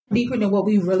deeper than what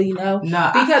we really know.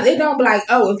 No, because it don't be like,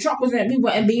 oh, if Trump was in it, we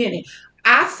wouldn't be in it.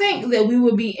 I think that we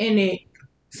would be in it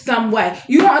some way.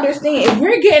 You don't understand. If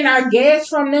we're getting our gas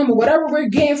from them or whatever we're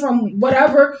getting from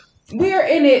whatever, we're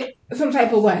in it some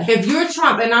type of way. If you're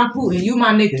Trump and I'm Putin, you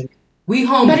my nigga. We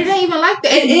home. But it ain't even like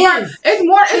that. It's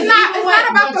not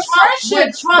about the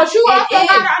friendship. But you also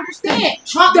gotta understand.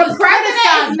 Trump the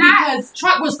president is not because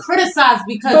Trump was criticized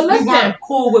because we weren't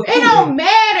cool with Putin. It don't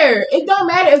matter. It don't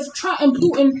matter if Trump and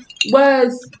Putin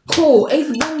was cool. Ace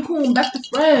Boone cool, best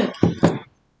friend.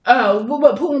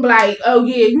 But Putin be like, oh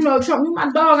yeah, you know Trump, you my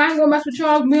dog. I ain't gonna mess with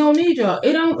y'all. We don't need y'all.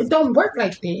 It don't work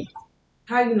like that.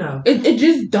 How you know? It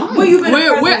just don't. We're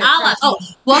allies. Oh,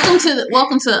 welcome to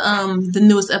the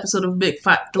newest episode of Big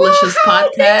Fat Delicious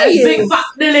podcast. Big Fat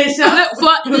Delicious. Big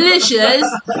Fat Delicious.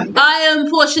 I am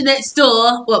Portia next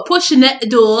door. Well, Portia next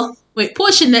door. Wait,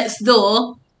 Portia next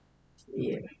door.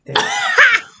 Yeah.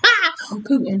 I'm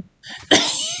Putin.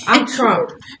 I'm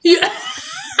Trump.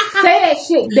 Say that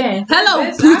shit then. Hello,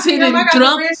 bitch, Putin and I got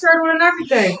Trump. a red shirt on and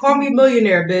everything. Call me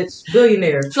millionaire, bitch.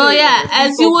 Billionaire. So yeah,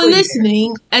 as you were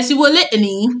listening,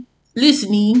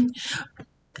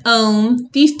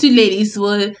 these two ladies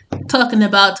were talking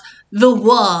about the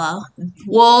war,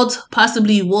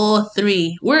 possibly War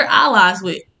 3. We're allies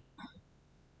with.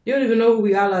 You don't even know who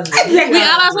we allies with. We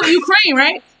allies with Ukraine,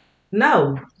 right?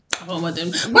 No. Oh, what?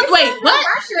 Wait, what?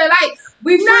 Russia,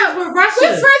 we friends with Russia. We're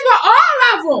friends with all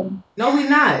of them. No, we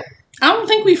not. I don't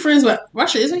think we friends with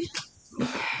Russia, is we?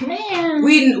 Man,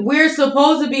 we're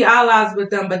supposed to be allies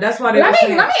with them, but that's why they. Let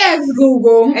me ask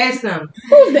Google. Ask them.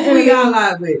 Who's the enemy? We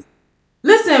allies with?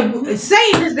 Listen,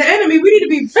 Satan is the enemy. We need to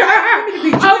be.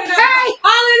 Okay.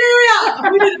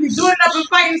 Hallelujah. We need to be doing it up and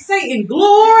fighting Satan.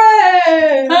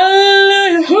 Glory.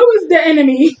 Who is the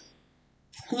enemy?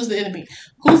 Who's the enemy?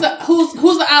 Who's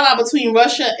the ally between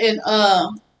Russia and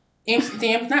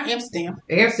Amsterdam? Not Amsterdam.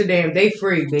 Amsterdam, they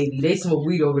free, baby. They smoke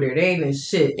weed over there. They ain't in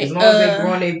shit. As long as they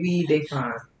growing their weed, they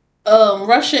fine.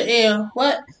 Russia and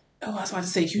what? Oh, I was about to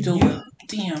say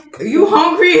Damn. You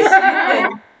hungry as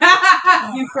shit?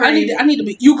 Ukraine. I need to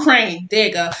be Ukraine. There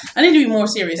you go. I need to be more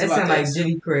serious that about this. That sound like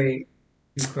Jenny Craig.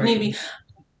 Ukraine.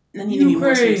 I need to be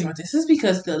more serious about this. This is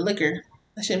because the liquor.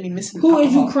 I shouldn't be missing. Who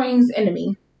is Ukraine's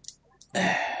enemy?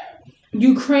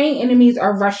 Ukraine enemies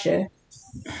are Russia.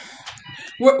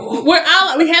 We're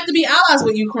allies. We have to be allies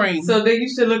with Ukraine. So then you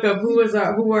should look up who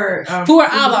are allies.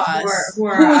 Who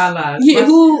are our allies? Yeah,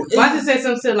 why did you say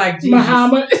some shit like Jesus?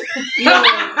 Muhammad?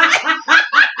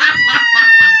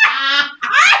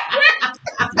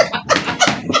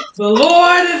 The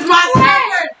Lord is my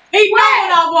shepherd. He know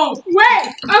what I want. Wait.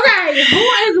 Okay. Who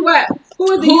is what?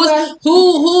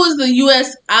 Who is the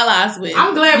U.S. allies with?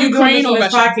 I'm glad we're Ukraine doing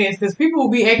this podcast because people will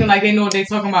be acting like they know what they're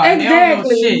talking about.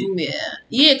 Exactly. And they don't know shit.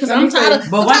 Yeah. Because I'm tired of.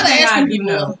 But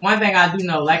one thing I do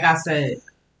know, like I said,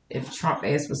 if Trump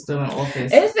ass was still in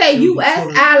office, it said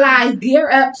U.S. allies gear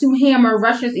up to hammer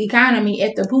Russia's economy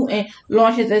after Putin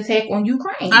launches attack on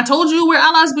Ukraine. I told you we're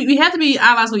allies. We have to be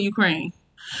allies with Ukraine.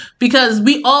 Because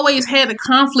we always had a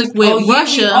conflict with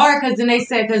Russia. We are, because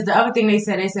the other thing they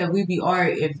said we be are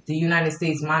if the United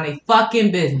States mind a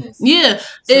fucking business. Yeah.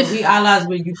 So if we allies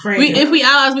with Ukraine. If we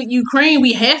allies with Ukraine,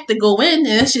 we have to go in,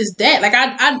 and it's just that. Like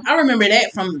I remember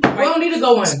that from we don't need to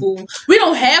go in school. We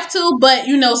don't have to, but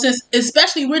since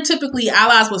especially we're typically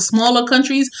allies with smaller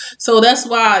countries, so that's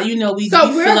why we feel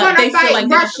like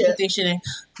Russia.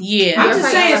 Yeah. I'm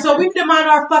just saying, so we need to mind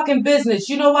our fucking business.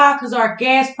 You know why? Because our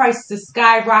gas prices is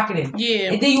skyrocketing.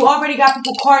 Yeah. And then you already got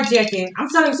people carjacking. I'm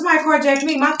telling you, somebody carjacked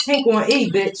me. My tank on E,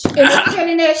 bitch. And they're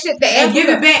sending that shit to Africa. And give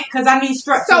it back because I need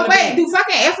structure. So wait, do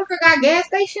fucking Africa got gas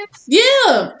stations?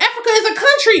 Yeah. Africa is a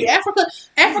country. Africa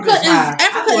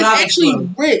is actually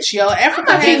rich, yo.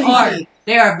 Africa is hard.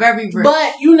 They are very rich.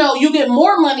 But, you get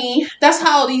more money. That's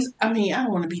how I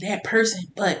don't want to be that person,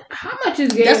 but how much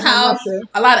is gas? That's how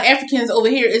a lot of Africans over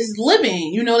here is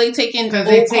living. They taking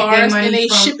old cars and they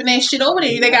shipping that shit over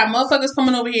there. They got motherfuckers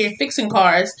coming over here fixing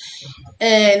cars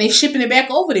and they shipping it back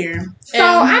over there. So,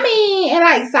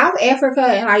 in South Africa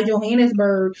and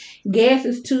Johannesburg, gas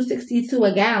is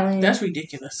 $2.62 a gallon. That's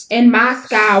ridiculous. In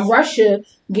Moscow, Russia,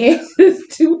 gas is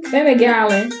 $2.10 a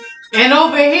gallon. And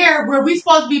over here, where we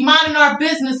supposed to be minding our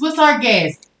business, what's our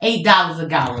gas? $8 a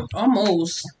gallon.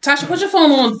 Almost. Tasha, put your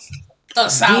phone on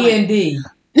silent. D&D.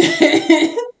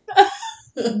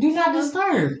 Do not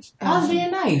disturb. I was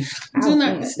being nice. Do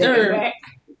not disturb.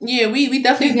 Yeah, we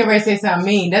definitely. She's getting ready to say something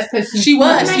mean. That's because she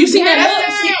was. You seen that? That's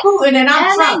because she's Putin and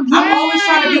I'm Trump. I'm always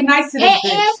trying to be nice to this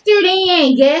bitch.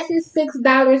 Amsterdam, gas is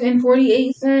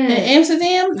 $6.48. In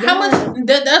Amsterdam, how much?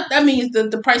 That means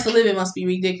the price of living must be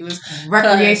ridiculous.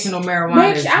 Recreational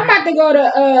marijuana. Bitch, I'm about to go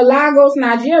to Lagos,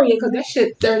 Nigeria, because that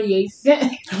shit 38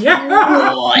 cents.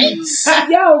 What?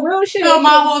 Yo, real shit. Fill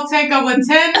my whole tank up with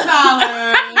 $10.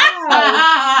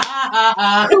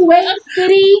 Kuwait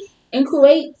City. In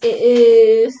Kuwait, it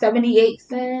is 78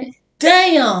 cents.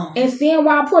 Damn. And seeing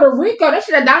why Puerto Rico, that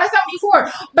shit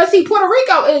 $1.74. But see, Puerto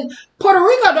Rico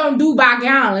don't do by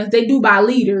gallons; they do by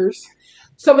liters.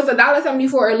 So it's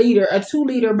 $1.74 a liter, a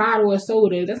 2-liter bottle of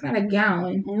soda. That's not a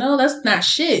gallon. No, that's not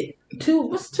shit.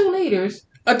 What's 2 liters?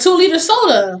 A 2-liter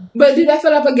soda. But do that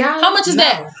fill up a gallon? How much is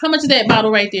that? How much is that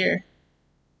bottle right there?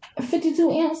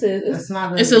 52 ounces. That's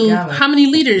not it's a gallon. How many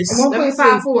liters?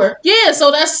 1.54. Yeah, so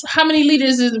that's how many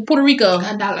liters is Puerto Rico?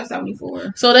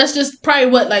 $1.74. So that's just probably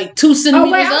what, like 2 centimeters.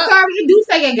 Oh wait, I'm sorry, you do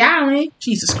say a gallon.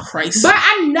 Jesus Christ! But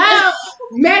I know.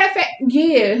 Matter of fact,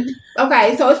 yeah.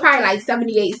 Okay, so it's probably like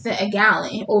 78 cents a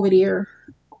gallon over there.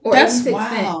 Or that's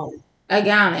wow. A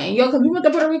gallon, yo. Cause we went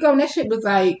to Puerto Rico and that shit was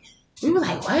like. We was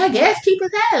like, well, gas cheap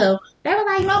as hell. They was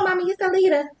like, no, mommy, it's a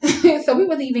liter. So we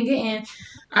wasn't even getting.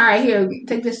 All right, here,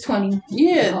 take this 20.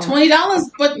 Yeah,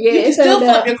 $20, but yeah, you can still fill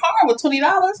up your car with $20.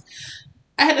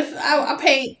 I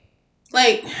paid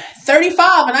like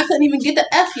 $35, and I couldn't even get the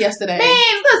F yesterday.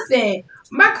 Man, listen,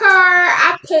 my car,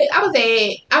 I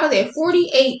was at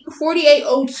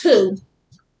 4802.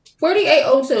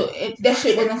 4802. That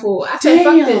shit wasn't full. I said,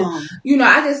 fuck this. You know,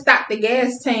 I just stopped the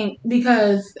gas tank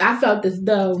because I felt as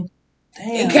though.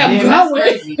 Damn, it kept going. I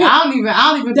don't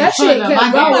even that shit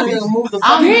kept going.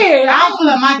 I don't pull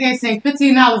up my gas tank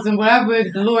 $15 and whatever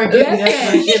the Lord gives me.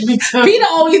 That's what get me to. Peter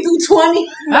always do 20.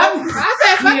 I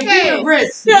said, fuck that.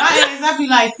 Rich. My ass, I be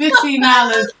like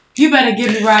 $15. You better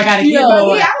give me where I gotta get. Yeah, I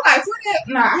was like, fuck that.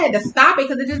 No, I had to stop it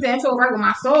because it just didn't feel right with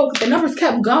my soul. Because the numbers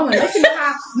kept going. Don't you know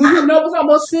how when your numbers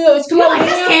almost feel it's slowing down?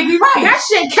 This can't be right. That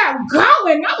shit kept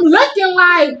going. I'm looking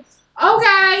like.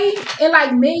 Okay, and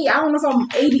like me, I don't know if I'm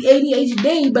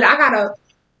ADHD, but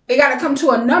it gotta come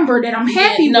to a number that I'm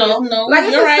happy with. No, like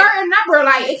it's a certain number.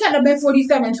 Like it could have been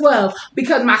 4712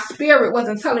 because my spirit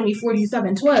wasn't telling me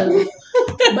 4712.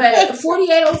 But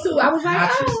 4802, I was like,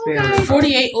 oh, okay.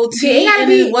 4802,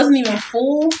 and it wasn't even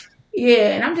full.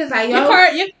 Yeah, and I'm just like, yo, your car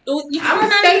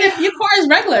is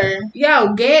regular.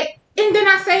 Yo, and then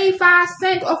I saved 5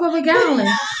 cents off of a gallon.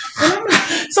 And I'm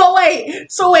like, so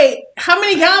wait, how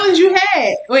many gallons you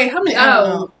had? Wait, how many?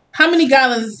 How many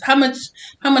gallons? How much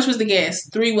was the gas?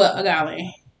 3 what a gallon?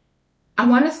 I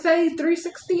want to say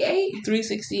 368.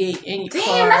 368 in your Damn,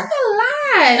 car. That's a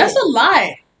lot. That's a lot.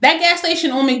 That gas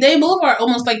station on McDade Boulevard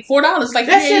almost like $4. Like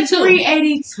that's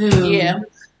 $3.82. Yeah.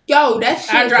 Yo, that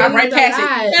shit. I drive right past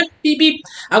it. Beep beep.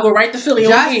 I'll go right to Philly.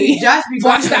 Josh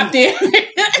before I stop there.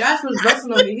 Josh was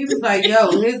busting on me. He was like,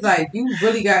 "Yo, he's like, you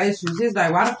really got issues." He's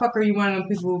like, "Why the fuck are you one of them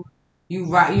people? You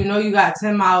know you got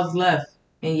 10 miles left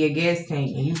in your gas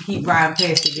tank, and you keep riding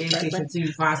past the gas station until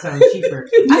you find something cheaper."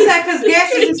 I said, "Cause gas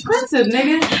is expensive,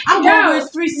 nigga. I'm going where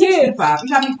it's $3.65. You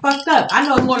got me fucked up. I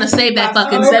know you want to save that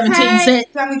fucking 17 cents.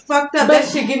 Got me fucked up. That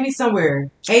shit get me somewhere.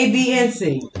 A, B, and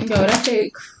C. Yo, that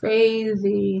shit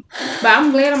crazy. But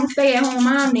I'm glad I'm gonna stay at home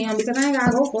mom now because I ain't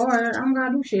gotta go far. I don't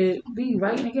gotta do shit. Be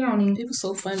right in the county. It was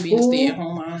so fun being a stay at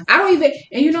home mom. I don't even,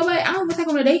 and you know what? I don't even take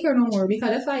them to daycare no more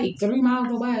because it's like 3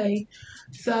 miles away.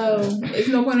 So it's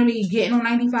no point in me getting on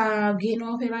 95, getting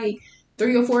off at like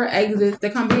 3 or 4 exits to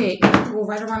come back. Go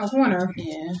right around the corner.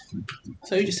 Yeah.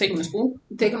 So you just take them to school?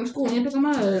 Take them to school and pick them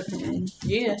up.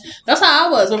 Yeah. That's how I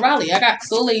was with Raleigh. I got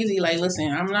so lazy. Like,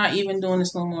 listen, I'm not even doing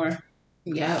this no more.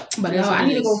 Yeah. But no, I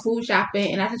need to go food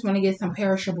shopping and I just want to get some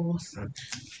perishables.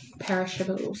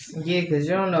 Yeah, because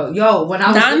you don't know. Yo, when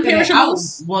I was looking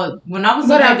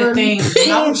at the things,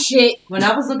 when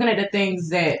I was looking at the things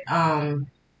that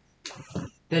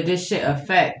this shit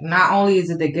affect, not only is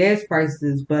it the gas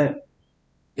prices, but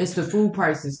it's the food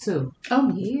prices too. Oh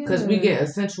yeah. Because we get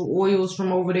essential oils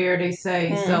from over there, they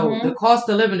say. So the cost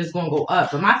of living is going to go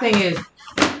up. But my thing is,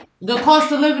 the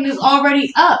cost of living is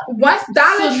already up. Once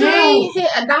Dollar Tree hit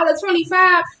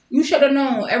 $1.25, you should have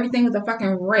known everything was a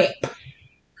fucking wreck.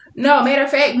 No, matter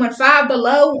of fact, when Five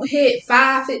Below hit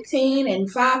 $5.15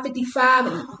 and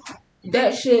 $5.55, and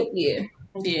that shit, yeah.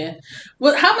 Yeah.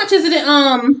 Well, how much is it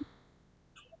in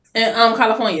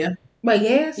California? But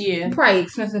yes, yeah, probably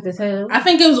expensive as hell. I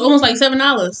think it was almost like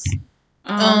 $7.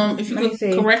 If you could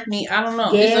correct me, I don't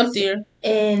know. Gas it's up there.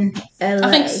 In LA.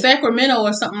 I think Sacramento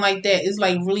or something like that is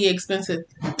like really expensive.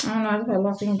 I don't know. I just had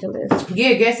Los Angeles.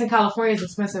 Yeah, gas in California is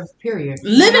expensive. Period.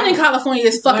 Living in California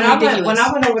is fucking ridiculous. When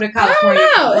I went over to California,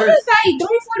 I don't know. It was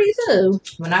like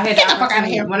 $342. When I had the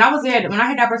opportunity, when I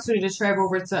had the opportunity to travel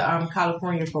over to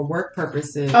California for work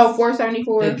purposes. Oh,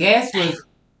 $474. The gas was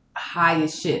high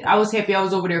as shit. I was happy I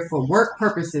was over there for work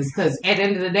purposes because at the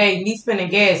end of the day, me spending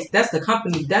gas, that's the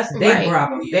company, that's their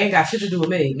problem. They ain't got shit to do with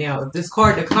me. Now, if this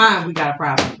car declined, we got a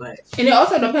problem. But and it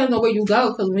also depends on where you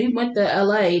go because when we went to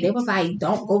LA, they was like,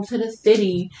 don't go to the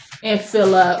city and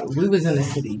fill up. We was in the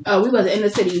city. Oh, we wasn't in the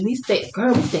city. We stayed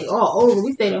all over.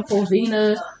 We stayed in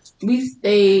Covina. We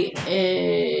stayed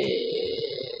in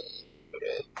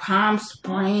Palm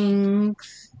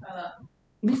Springs.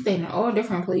 We stayed in all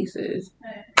different places.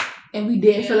 And we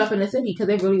didn't fill up in the city because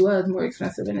it really was more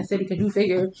expensive in the city because you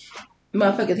figure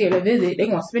motherfuckers here to visit, they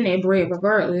gonna spend their bread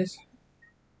regardless.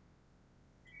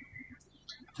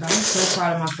 I'm so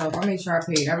proud of myself. I made sure I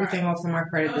paid everything off from my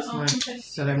credit this month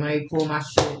so that when they pull my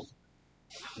shit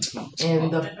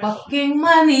and the fucking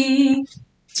money.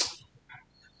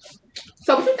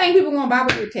 So what you think people gonna buy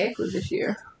with their taxes this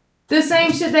year? The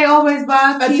same shit they always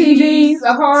buy. TVs,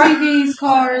 a car. TVs,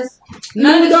 cars.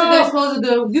 None of the shit they're supposed to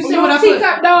do. You see what I put?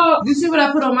 Dog. You see what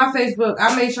I put on my Facebook?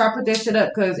 I made sure I put that shit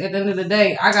up because at the end of the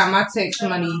day, I got my tax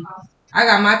money. I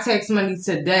got my tax money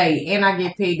today, and I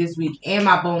get paid this week, and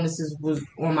my bonuses was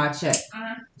on my check.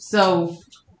 So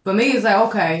for me, it's like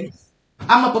okay,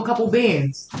 I'm up a couple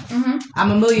bands.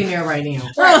 I'm a millionaire right now.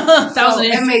 So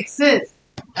it makes sense.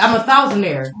 I'm a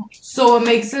thousandaire. So it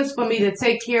makes sense for me to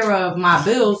take care of my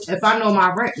bills. If I know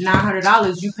my rent,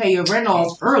 $900, you pay your rent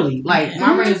off early. Like,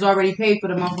 my rent is already paid for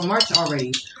the month of March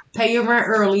already. Pay your rent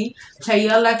early. Pay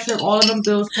your electric, all of them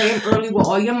bills. Pay them early with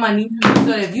all your money. So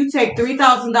that if you take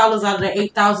 $3,000 out of the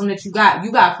 $8,000 that you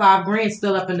got $5,000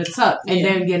 still up in the tuck. And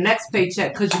then your next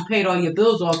paycheck, because you paid all your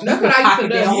bills off, that's what I used to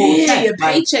do. Yeah, your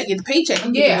paycheck.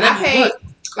 Yeah, I pay,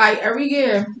 like, every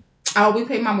year. I always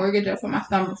pay my mortgage up for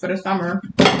the summer,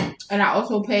 and I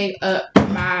also pay up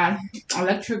my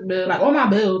electric bill, like all my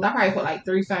bills. I probably put like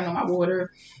 3 cents on my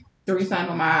water, 3 cents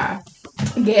on my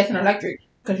gas and electric,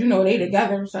 because you know they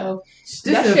together. So this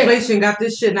inflation got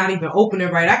this shit not even opening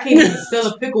right. I can't even sell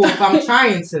a pickle if I'm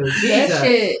trying to. That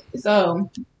shit. So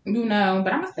you know,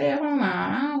 but I'm gonna stay at home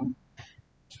now.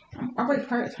 I work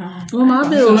part time. Well, my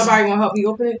bills. So nobody gonna help me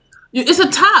open it. It's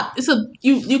a top. It's a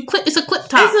you clip. It's a clip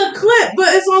top. It's a clip,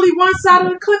 but it's only one side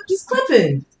of the clip just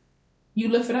clipping. You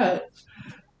lift it up.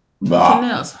 Nothing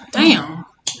else. Damn.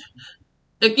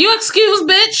 If you excuse,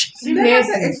 bitch.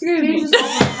 Excuse me. Just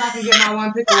I can get my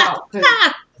one pickle out.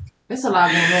 There's a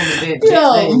lot going on with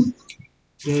that.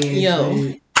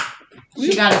 Yo.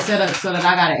 She got it set up so that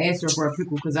I gotta ask her for a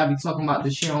pickle because I be talking about the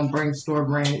she don't bring store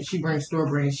brand. She brings store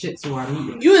brand shit to our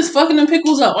meeting. You is fucking them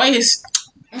pickles up. Why is?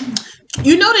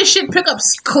 You know this shit pick up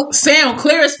sound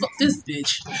clear as fuck. This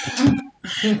bitch.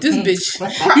 This bitch.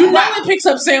 You know it picks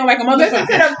up sound like a motherfucker. Listen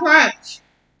to the crunch.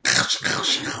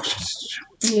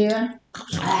 Yeah.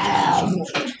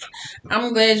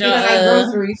 I'm glad y'all like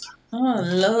groceries. Oh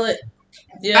Lord.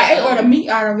 Yeah. I ate all the meat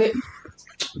out of it.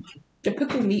 The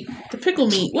pickle meat. The pickle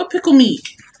meat. What pickle meat?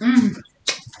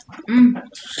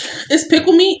 It's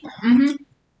pickle meat?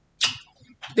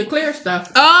 The clear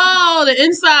stuff. Oh, the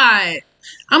inside.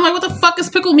 I'm like, what the fuck is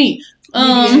pickle meat?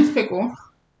 It's pickle. All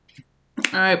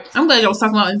right. I'm glad y'all was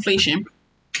talking about inflation.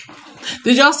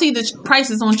 Did y'all see the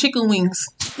prices on chicken wings?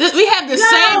 We have the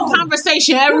same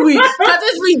conversation every week. Because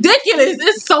it's ridiculous.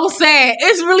 It's so sad.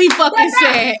 It's really fucking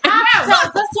sad.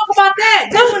 Let's talk about that.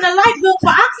 That's when the light bill for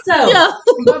oxtail. Yeah.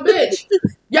 But bitch,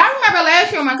 y'all remember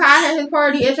last year when Kai had his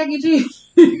party at Chuck E.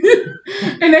 Cheese?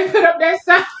 And they put up that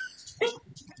sign.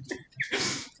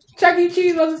 Chuck E.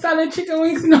 Cheese wasn't selling chicken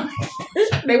wings. No,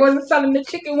 they wasn't selling the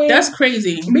chicken wings. That's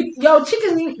crazy. Yo,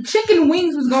 chicken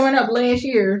wings was going up last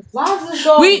year. Why was this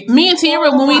going? Me and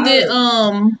Tiara when we did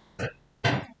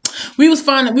we was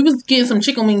getting some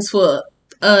chicken wings for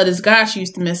this guy she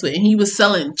used to mess with, and he was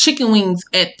selling chicken wings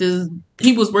at this.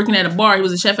 He was working at a bar. He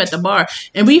was a chef at the bar,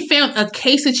 and we found a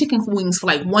case of chicken wings for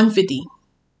like $150.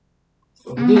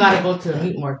 You gotta go to the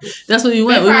meat market. That's what we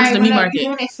went. We went to the meat market.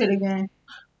 Doing that shit again.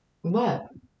 What?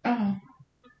 Oh.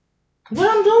 What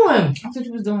I'm doing? I thought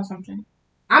you was doing something.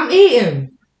 I'm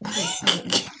eating. I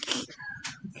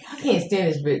can't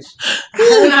stand this bitch. I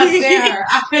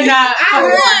cannot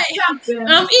stand her.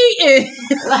 I'm eating.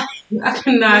 I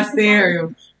cannot stand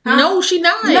her. No, she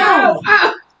not. No.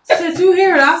 Shit, you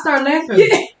hear it? I start laughing.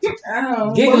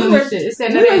 Oh, Giggling and shit. It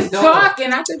said we that was ain't dog.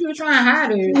 talking. I thought you were trying to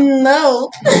hide it. No.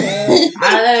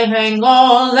 I ain't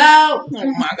all out. Oh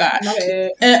my god. My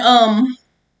bad. And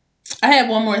I have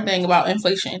one more thing about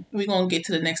inflation. We're gonna get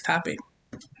to the next topic.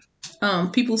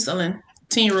 People selling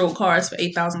 10-year-old cars for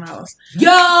 $8,000. Yo,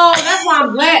 that's why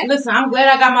I'm glad. Listen, I'm glad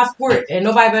I got my sport, and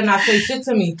nobody better not say shit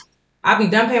to me. I'll be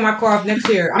done paying my car off next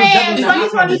year. I'm Man, doubling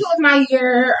up my 2022 is my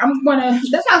year. I'm gonna.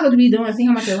 That's what I'm supposed to be doing. See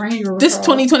how much the Range Rover. This is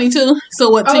 2022. So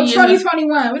what? 10 years?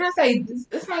 2021. When I say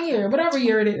it's my year, whatever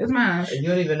year it is, it's mine. You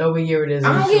don't even know what year it is.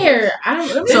 I don't care. I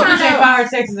don't. Let me So find she can't out. buy her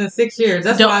taxes in 6 years.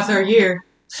 That's why it's her year.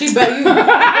 She bet you.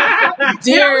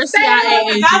 Dear CIA I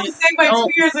was the agent, same way 2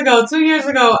 years ago. 2 years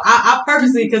ago, I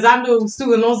purposely, because I knew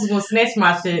student loans was going to snatch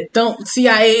my shit. don't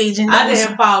CIA agent. I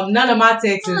didn't file none of my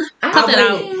taxes. Put that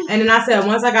out. And then I said,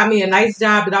 once I got me a nice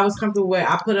job that I was comfortable with,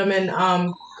 I put them in,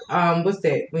 what's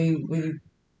that? When you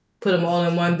put them all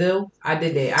in one bill? I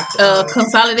did that.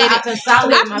 Consolidated. I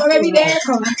consolidated my Maybe student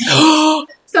loans.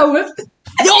 dad. So if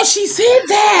Yo, she said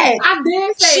that. I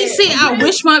did say She it. said, "I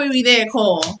wish my baby dad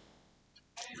called."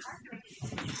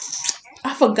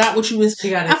 I forgot what you was.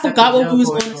 I forgot what we was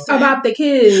going to say about the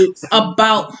kids.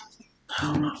 about.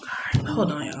 Oh my god!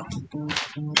 Hold on, y'all.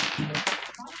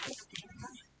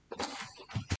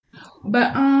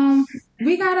 But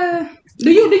we gotta.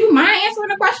 Do you mind answering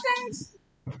the questions?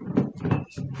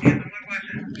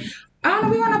 I don't know.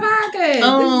 We on a podcast.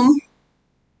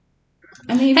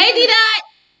 I mean, Hey, D Dot.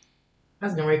 I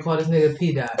was going to call this nigga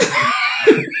P-Dot.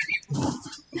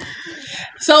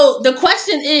 So the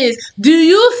question is, do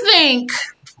you think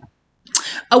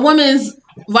a woman's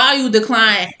value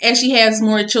decline as she has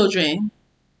more children?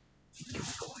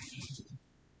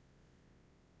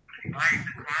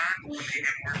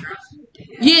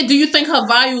 Yeah, do you think her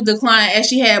value decline as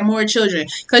she had more children?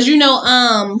 Because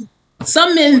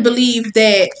some men believe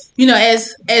that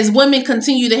as women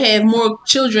continue to have more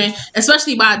children,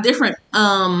 especially by different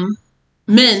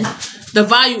men, the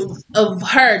value of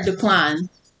her decline.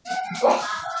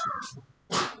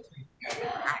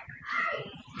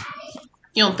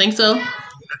 You don't think so?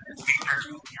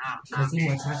 Because he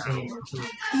wants my shit.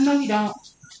 no, you don't.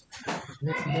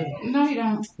 No, you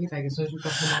don't. He's like, as soon as you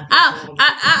come home,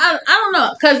 I don't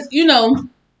know, because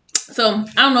so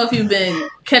I don't know if you've been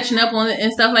catching up on it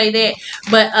and stuff like that,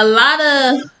 but a lot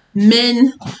of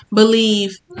men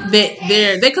believe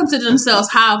that they consider themselves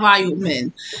high value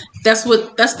men. That's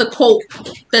the quote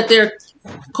that they're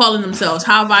calling themselves,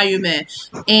 high value men,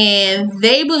 and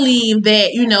they believe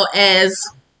that as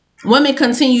women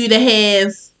continue to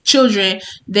have children,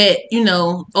 that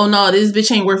oh no, this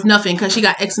bitch ain't worth nothing because she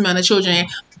got X amount of children,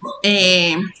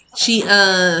 and she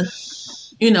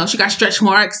she got stretch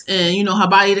marks, and her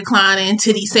body declining,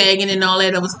 titty sagging, and all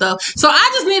that other stuff. So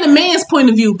I just need a man's point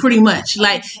of view, pretty much,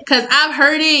 like, because I've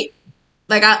heard it,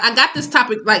 like I got this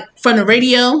topic like from the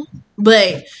radio,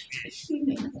 but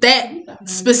that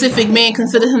specific man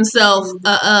considers himself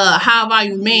a high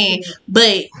value man,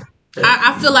 but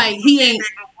I feel like he ain't.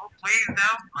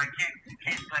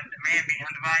 Like the man be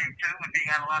undervalued too if he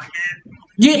got a lot of kids?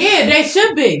 Yeah, they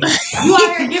should be. You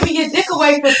out here giving your dick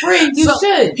away for free. You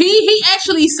should. He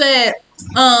actually said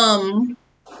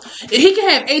he can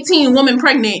have 18 women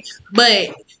pregnant,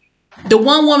 but the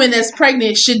one woman that's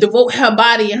pregnant should devote her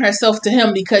body and herself to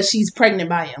him because she's pregnant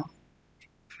by him.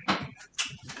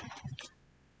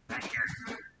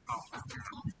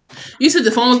 You said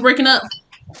the phone was breaking up?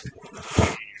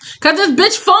 Cause this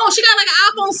bitch phone, she got like an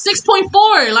iPhone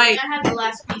 6.4. Like, I had the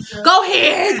last pizza. go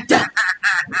ahead.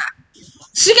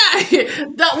 She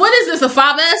got what is this? A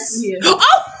 5S? Yeah.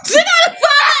 Oh, she got a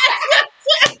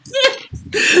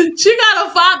 5S. She got a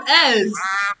 5S.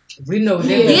 We know that.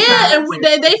 Yeah, and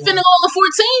they finna go on the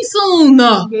 14 soon.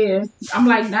 Yeah, I'm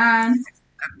like 9,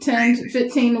 10,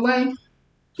 15 away.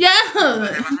 Yeah.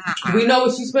 We know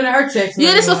what she's spending her checks on.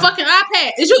 Yeah, this a fucking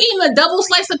iPad. Is you eating a double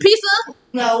slice of pizza?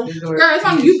 No, girl, it's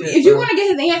on you. If you want to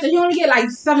get his answer, you only get like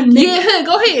 7 minutes. Yeah,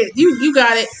 go ahead. You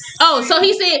got it. Oh, so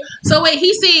he said. So wait,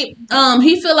 he said.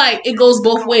 He feel like it goes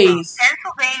both ways.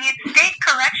 Pennsylvania State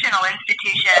Correctional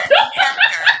Institution.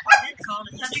 Chester. This call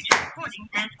is subject to recording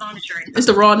and monitoring. It's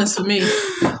the rawness for me.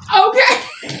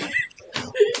 Okay.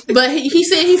 But he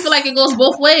said he feel like it goes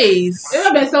both ways. It would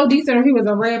have been so decent if he was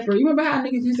a rapper. You remember how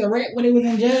niggas used to rap when they was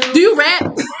in jail? Do you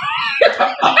rap?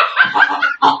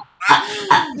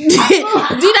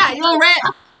 D-Dot, you don't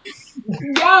rap?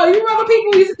 Yo, you remember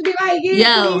people used to be like,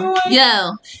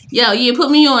 yeah, yeah,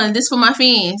 put me on. This for my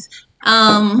fans.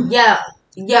 Yeah.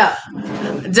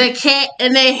 The cat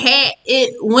in the hat,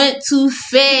 it went too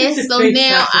fast, so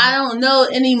now I don't know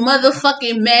any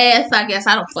motherfucking math. I guess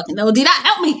I don't fucking know. D-Dot,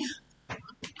 help me.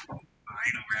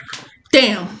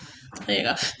 Damn. There you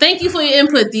go. Thank you for your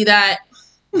input, D-Dot.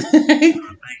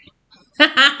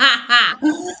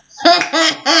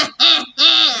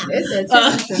 It's a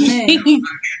test to me.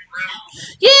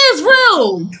 Yeah, it's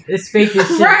real. It's fake as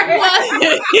shit.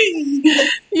 Right.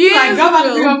 Yeah, Like, go about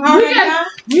to be on power right now?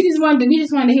 We just wanted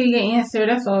to hear your answer.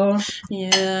 That's all.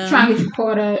 yeah. Trying to get you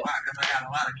caught up.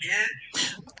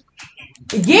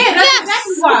 Yeah, that's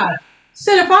exactly why.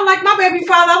 Shit, if I like my baby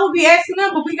father, I would be asking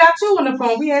him, but we got you on the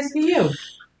phone. We asking you.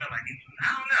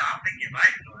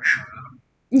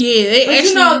 Yeah, they But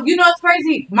actually. you know it's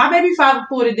crazy. My baby father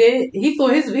thought it did. He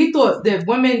thought that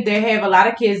women that have a lot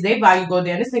of kids, their value go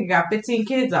down. This nigga got 15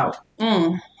 kids out.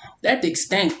 That dick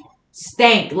stank.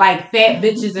 Stank like fat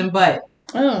bitches and butt.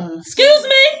 Excuse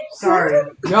me. Sorry.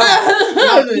 Yo,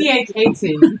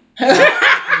 PH-A-T.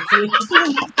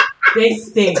 They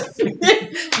stink.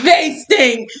 They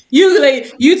stink.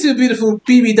 You two beautiful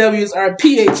BBWs are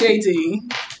PHAT.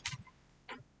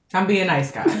 I'm being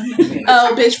nice, guys.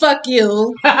 Oh, bitch, fuck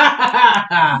you.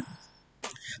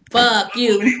 Fuck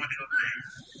you.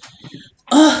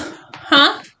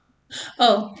 Huh?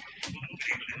 Oh.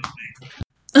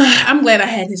 I'm glad I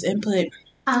had his input.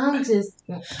 I'm just.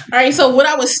 Alright, so what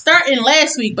I was starting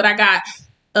last week, but I got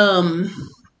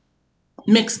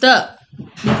mixed up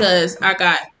because I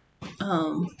got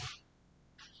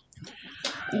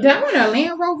That one a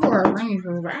Land Rover or a Range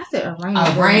Rover? I said a Range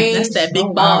Rover. That's that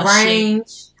big ball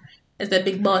shit. That's that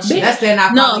big ball shit. That's that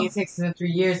not probably in Texas in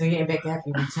 3 years and getting back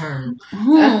after return.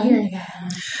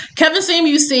 Kevin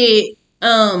Samuel said,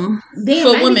 Damn,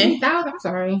 for women, I'm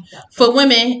sorry. For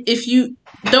women, if you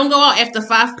don't go out after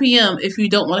 5 p.m. if you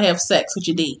don't want to have sex with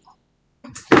your date.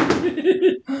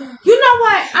 You know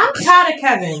what? I'm tired of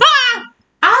Kevin.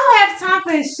 I don't have time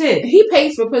for his shit. He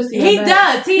pays for pussy. He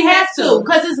does. He has to.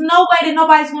 Because there's no way that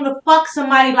nobody's going to fuck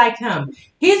somebody like him.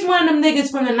 He's one of them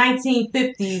niggas from the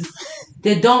 1950s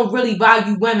that don't really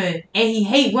value women. And he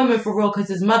hate women for real because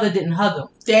his mother didn't hug him.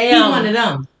 Damn. He one of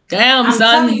them. Damn, I'm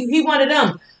son. telling you, he one of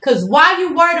them. Because why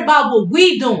you worried about what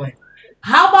we doing?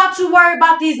 How about you worry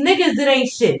about these niggas that ain't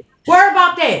shit? Worry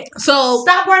about that. So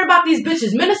stop worrying about these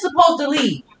bitches. Men are supposed to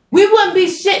lead. We wouldn't be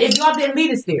shit if y'all didn't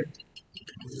lead us there.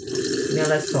 Now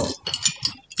let's talk.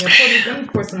 Now let me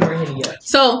pour some more Henny up.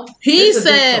 So he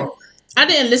said, I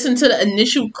didn't listen to the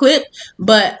initial clip,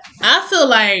 but I feel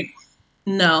like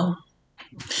no.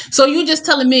 So you just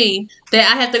telling me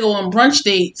that I have to go on brunch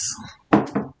dates,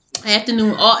 all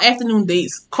afternoon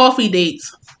dates, coffee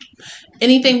dates,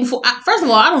 anything before. First of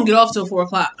all, I don't get off till 4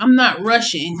 o'clock. I'm not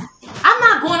rushing. I'm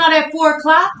not going out at 4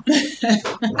 o'clock.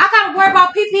 I gotta worry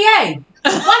about PPA. Why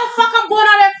the fuck I'm going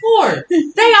out at 4?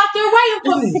 They out there waiting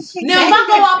for me. Now if I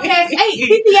go out past 8,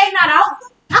 PPA not out,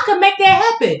 I can make that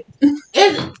happen.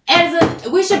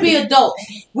 We should be adults.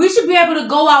 We should be able to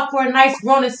go out for a nice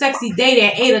grown and sexy date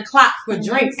at 8 o'clock for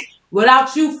drinks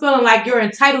without you feeling like you're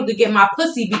entitled to get my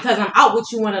pussy because I'm out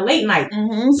with you on a late night.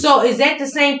 Mm-hmm. So is that the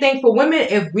same thing for women?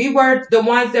 If we were the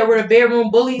ones that were the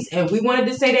bedroom bullies and we wanted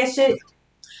to say that shit,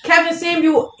 Kevin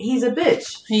Samuel, he's a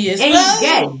bitch. He is. And he's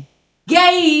gay.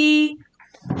 Gay.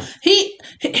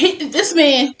 This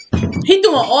man, he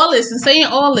doing all this and saying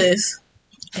all this.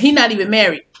 He not even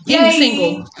married. He's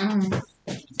single.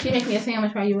 You make me a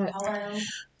sandwich while you up.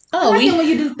 Oh, when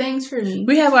you do things for me.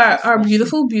 We have our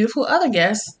beautiful, beautiful other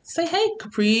guests. Say hey,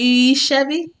 Capri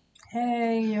Chevy.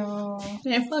 Hey, y'all.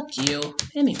 Man, fuck you.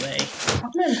 Anyway.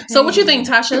 So what you think,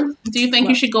 Tasha? Do you think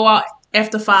you should go out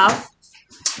after 5?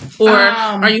 Or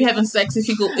are you having sex if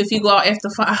you go out after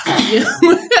 5?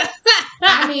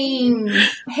 I mean,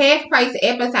 half price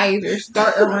appetizers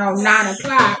start around 9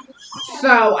 o'clock.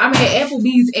 So I'm at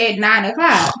Applebee's at 9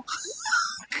 o'clock.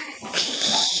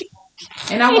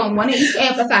 And I want one of each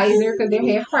appetizer because they're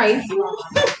half price.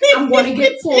 I'm going to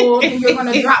get full and you're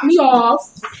going to drop me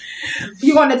off.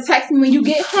 You're going to text me when you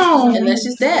get home. And that's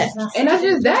just that.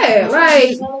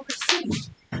 Like,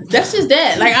 that's just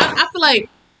that. Like, I feel like,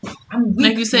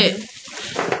 like you said,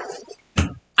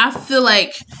 I feel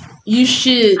like you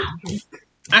should.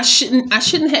 I shouldn't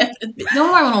have.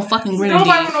 Nobody want no fucking grenadine.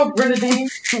 Nobody want no grenadine.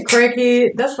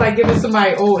 Crackhead. That's like giving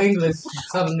somebody old English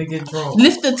something to get drunk.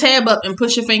 Lift the tab up and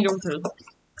push your finger through.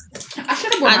 I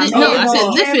should have brought I said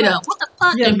lift it up. What the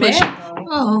fuck? And push it.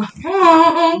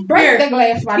 Oh. Break the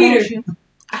glass, why don't you?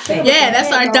 Yeah, that's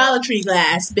our Dollar Tree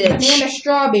glass, bitch. And a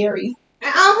strawberry.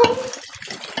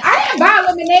 I didn't buy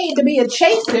lemonade to be a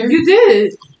chaser. You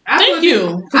did. Thank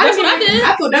you. That's what I did.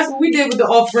 I thought that's what we did with the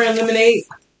off-brand lemonade.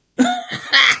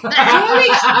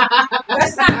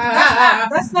 That's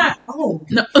not Oh.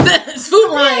 No, that's Food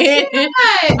Lion. I know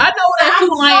where that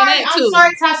Food Lion at too. I'm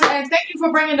sorry, Tasha, and thank you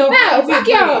for bringing the No, wheat fuck bread.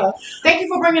 y'all. Thank you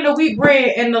for bringing the wheat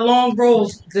bread and the long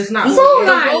rolls. That's not Food really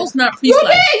Lion. Those not You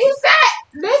pre-sliced. did. You said.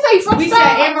 They say French. We said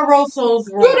Amoroso's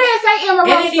You rolls. didn't say It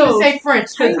didn't even Amoroso. say French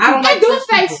because I don't It like do French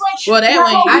say people. French. Well, that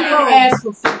rolls. way- I didn't ask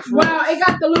for French rolls. Well, it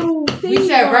got the little. We seeds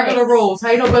said on regular it. rolls.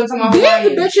 How you know about talking about These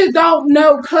Hawaiian? bitches don't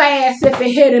know class if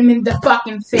it hit them in the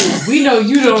fucking face. We know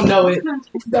you don't know it.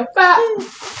 The fuck?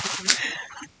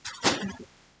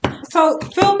 So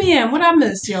fill me in. What I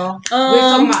missed, y'all? We're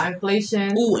talking about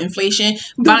inflation. Ooh, inflation.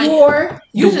 The war,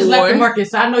 You The just left the war. market,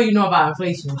 so I know you know about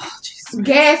inflation.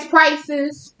 gas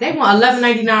prices. They want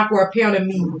 $11.99 for a pound of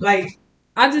meat. Like,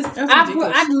 I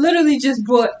ridiculous. literally just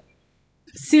bought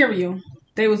cereal.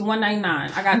 They was $1.99.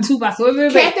 I got 2 boxes.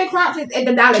 Wait. Captain Crunch is at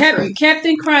the Dollar Tree.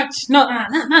 Captain Crunch. No,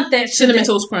 not that shit. Cinnamon that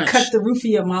Toast Crunch. Cut the roof of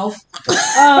your mouth.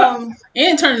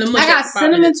 And turn the mush I got up for 5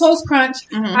 Cinnamon minutes. Toast Crunch.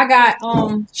 Mhm. I got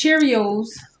Cheerios.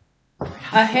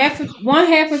 One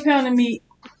half a pound of meat.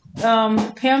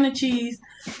 Pound of cheese.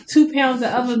 2 pounds of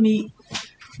other meat.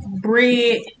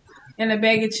 Bread. And a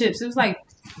bag of chips. It was like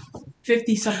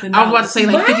 50 something. I was about to say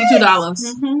like What?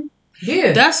 $52. Mm-hmm.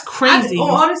 yeah. That's crazy.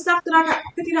 All this stuff that I got,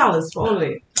 $50 for all of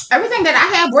it. Everything that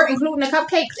I had work, including the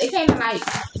cupcakes, it came to like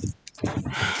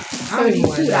I don't even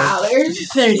want to know.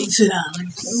 $32. $32.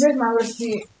 Where's my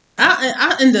receipt?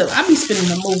 I end up. I be spending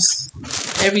the most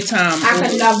every time. I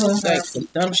could never. Like some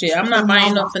dumb shit. I'm not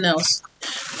buying nothing else.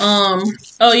 Oh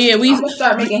yeah, I'm gonna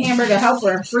start making hamburger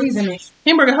helper and freezing it.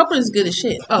 hamburger helper is good as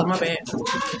shit. Oh my bad.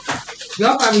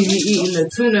 Y'all probably be eating the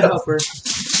tuna helper.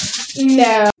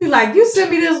 No. Be like, you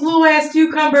sent me this little ass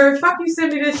cucumber. Fuck you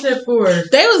sent me this shit for.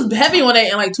 They was heavy on that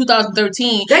in like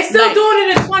 2013. They still Like, doing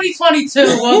it in 2022,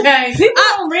 okay? People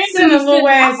don't Send a little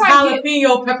ass I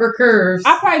jalapeno pepper curves.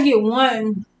 probably get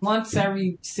one once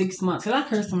every 6 months. And I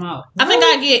curse them out. I think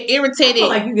I get I irritated. feel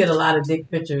like you get a lot of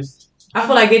dick pictures. I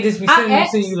feel like they just be sending them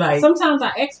to you like. Sometimes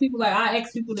I ask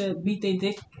people to beat their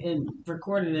dick and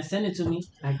record it and send it to me.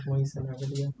 Like when you send that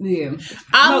video. Yeah.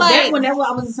 I No, like. that one I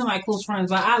wasn't some of my close friends,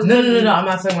 but I No, I'm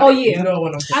not saying. Oh, yeah. You know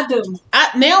what I'm saying. I do.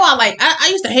 I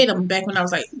used to hate them back when I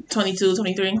was like 22,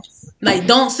 23. Like,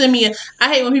 don't send me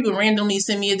I hate when people randomly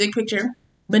send me a dick picture.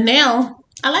 But now,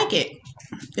 I like it.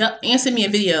 Yep, and send me a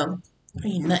video. Are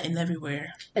you nutting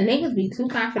everywhere? And niggas be too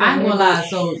confident. I ain't gonna lie.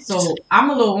 So I'm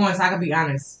a little honest. I can be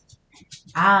honest.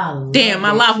 Damn,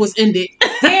 my life was ended.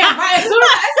 Damn, right. As soon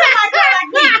as somebody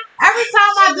like me, every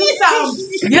time I do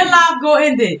something, your life go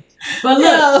end it. But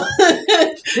look,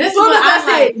 this is what I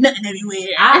like. Nothing everywhere.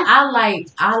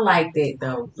 I like that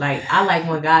though. Like I like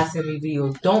when guys send me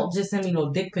videos. Don't just send me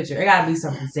no dick picture. It gotta be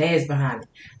something pizzazz behind it.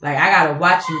 Like I gotta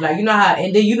watch you. Like you know how,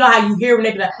 and then you know how you hear when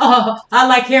they be like, oh, I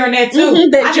like hearing that too.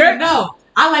 That I jerk. know.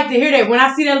 I like to hear that when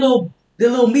I see the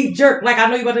little meat jerk. Like I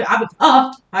know you about to.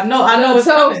 I know it's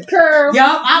coming. Curve.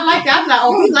 Yup, I like that. I'm like,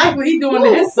 oh, he like what he doing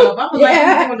to himself. I was like,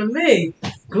 he's doing to me.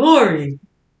 Glory,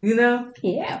 you know.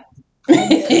 Yeah.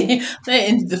 They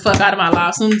ended the fuck out of my life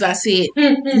as soon as I said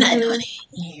nothing on it.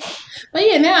 Yeah. But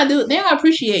yeah, now I do. Now I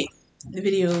appreciate the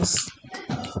videos.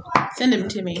 Send them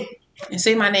to me and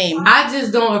say my name. I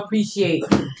just don't appreciate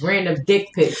random dick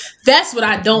pics. That's what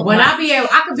I don't. When like.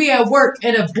 I could be at work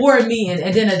at a board meeting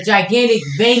and then a gigantic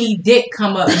veiny dick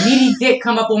come up, meaty dick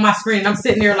come up on my screen. And I'm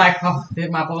sitting there like, oh,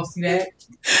 did my boss see that?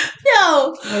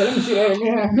 Yo, Let me see that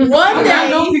again. one I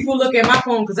know day. people look at my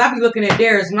phone because I be looking at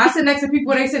theirs. When I sit next to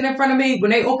people, they sitting in front of me. When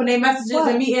they open their messages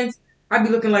and meetings, I be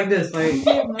looking like this, like,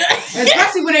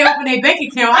 especially when they open their bank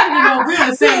account. I didn't know we're on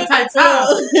the same type time.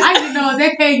 I didn't know if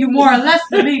they pay you more or less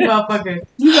than me, motherfucker.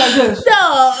 You got this.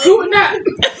 No. Who not?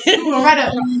 You going right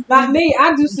up. Like me,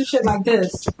 I do some shit like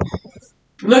this.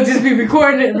 Look, just be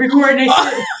recording that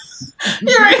shit.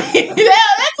 You're right. Yeah,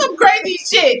 that's some crazy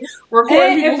shit. Recording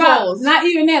And if people's I, phones. not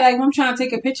even that, like when I'm trying to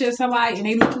take a picture of somebody and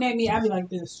they looking at me, I be like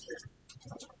this.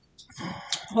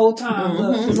 Whole time.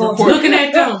 Mhm. Look. Looking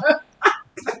at them.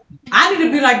 I need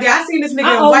to be like that. I seen this nigga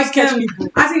I in always white catch Timbs. people.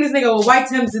 I seen this nigga with white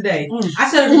Timbs today. Mm. I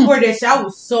should have recorded that shit. I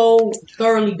was so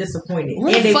thoroughly disappointed.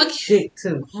 Where And the they fuck- dick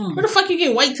too. Where the fuck you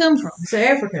get white Timbs from? It's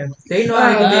African. They know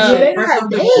how to get Yeah, that they shit know fresh how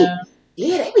off to the.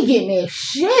 Yeah, they be getting that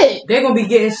shit. They're gonna be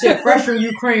getting shit fresh from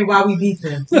Ukraine while we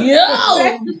beefing.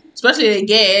 Yo, especially the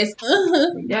gas.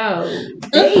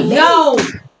 Yo. No,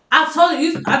 I told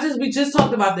you. We just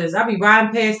talked about this. I be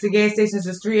riding past the gas stations.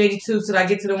 It's $3.82 till I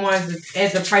get to the ones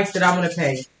at the price that I'm gonna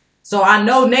pay. So I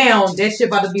know now that shit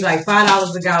about to be like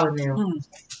 $5 a gallon now.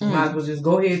 Might as well just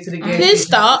go ahead to the gas Please station.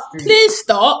 stop. Please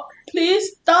stop.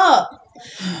 Please stop.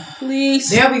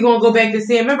 Please. Now we gonna go back to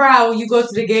saying. Remember how you go to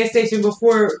the gas station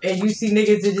before and you see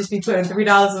niggas that just be putting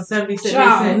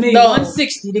 $3.70 me No.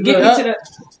 160 to get me to the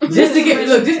just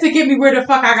to get me where the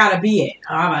fuck I gotta be at.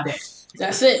 How about that?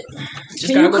 That's it. Just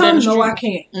Can gotta you go down come? the No, street. I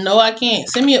can't. No, I can't.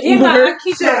 Send me an Yeah, Uber. I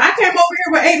keep Shit, I came over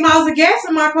here with 8 miles of gas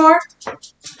in my car.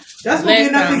 That's gonna be Last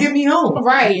enough time. to get me home.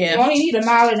 Right. Yeah. You only need a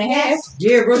mile and a half.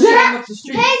 Yeah, real shit. I'm up the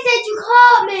street. They said you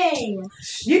called me.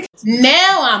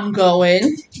 Now I'm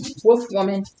going. Wolf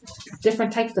woman.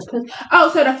 Different types of pussy.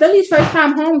 Oh, so the Phillies first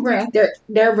time home ground,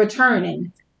 they're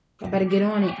returning. I better get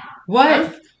on it.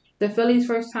 What? The Phillies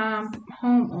first time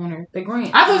homeowner, the grant.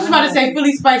 I thought you was about to say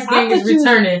Philly Spice Gang is thought you-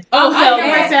 returning. Oh, hell I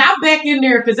yeah. said I'm back in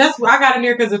there because that's what I got in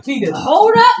there because of Peter.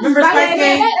 Hold up. Remember Spice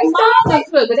Gang? They still on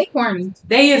Facebook, but they corny.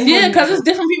 They is Yeah, funny. because it's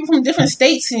different people from different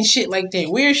states and shit like that.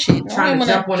 Weird shit. Trying to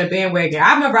jump on the bandwagon.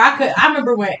 I remember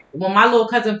when my little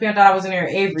cousin found out I was in there.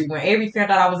 Avery, when Avery found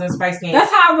out I was in Spice Gang.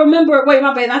 That's how I remember. Wait,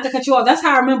 my bad. Not to cut you off. That's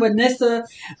how I remember Nessa,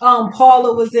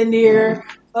 Paula was in there.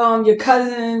 Your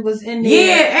cousin was in there.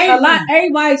 Yeah, a lot.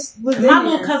 Everybody was in my there.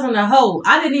 little cousin a hoe.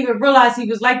 I didn't even realize he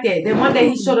was like that. Then one day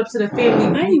he showed up to the I didn't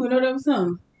family. even know that was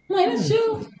him. I'm like, that's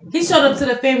you. He showed up to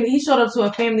the family. He showed up to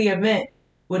a family event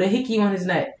with a hickey on his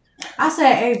neck. I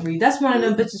said, Avery, that's one of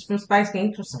them bitches from Spice Gang.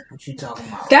 He was like, what you talking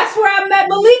about? That's where I met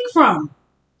Malik from.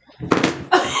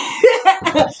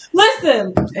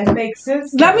 Listen, It makes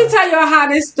sense. let me tell y'all how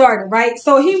this started, right?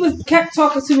 So he kept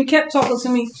talking to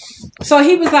me. So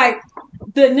he was like,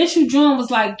 the initial joint was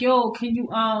like, yo, can you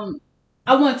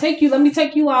I want to take you. Let me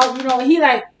take you out. You know, he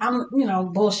like, I'm,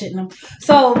 bullshitting him.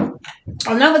 So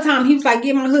another time he was like,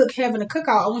 get my hook, having a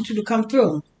cookout. I want you to come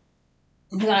through.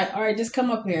 He's like, all right, just come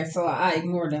up here. So I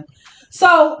ignored him.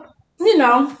 So,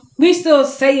 we still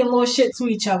saying little shit to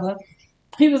each other.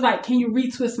 He was like, can you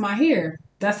retwist my hair?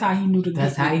 That's how he knew to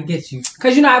That's how he gets you.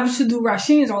 Because, I used to do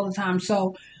Rasheen's all the time.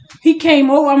 So he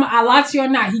came over. I lied to you or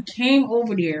not. He came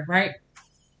over there, right?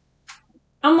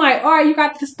 I'm like, all right, you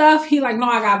got the stuff? He like, no,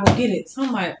 I gotta go get it. So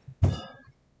I'm like,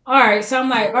 all right. So I'm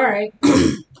like, all right.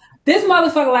 This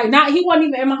motherfucker, like, he wasn't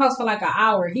even in my house for like an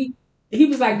hour. He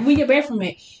was like, where your bathroom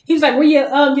at? He was like, where your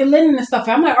linen and stuff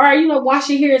at? I'm like, all right, wash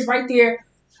your hair is right there.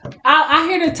 I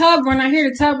hear the tub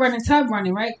running. Tub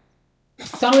running, right?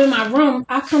 So I'm in my room.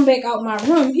 I come back out my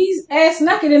room. He's ass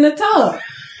naked in the tub.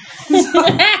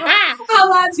 I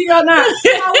lied to you or not.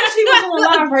 I wish he was on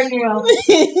live right now.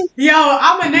 Yo,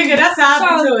 I'm a nigga. That's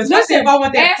how I do it. Especially if I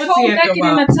want that asshole pussy after a naked in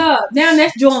while. the tub. Now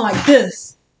that's doing like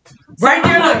this. Right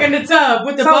there, look in the tub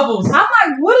with the bubbles. I'm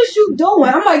like, what is you doing?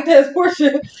 I'm like this,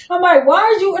 Portia. I'm like, why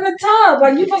are you in the tub?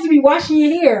 Like, you supposed to be washing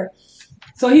your hair.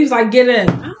 So he was like, get in.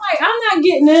 I'm like, I'm not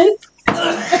getting in.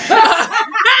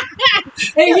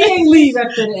 And he ain't leave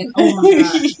after that. Oh my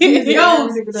God. Yo,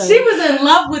 she was in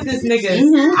love with this nigga.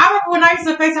 Mm-hmm. I remember when I used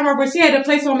to FaceTime her, but she had a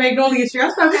place on Magnolia Street. I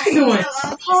was like, what you doing?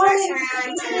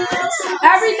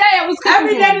 Every day I was cooking.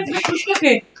 Every day this bitch was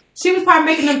cooking. She was probably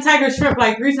making them tiger shrimp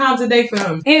like 3 times a day for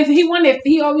him. And he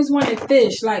always wanted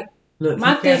fish. Like, Look,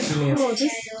 my he thing. catching me.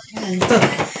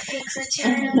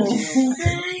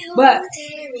 But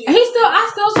I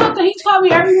still talk to him. He called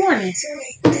me every morning.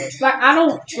 Like, I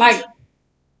don't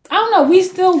know. We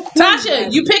still cool.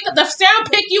 Tasha, you pick up the sound,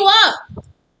 pick you up.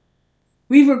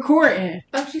 We recording.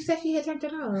 Oh, she said she had turned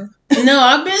it off. No,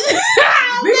 I've been.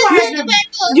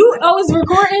 You always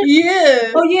recording?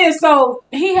 Yeah. Oh yeah. So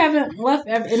he haven't left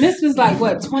ever, and this was like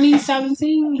what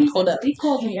 2017. Hold up. He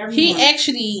calls me every. He morning.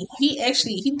 actually, he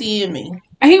DM'd me.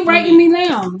 And he writing me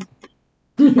now.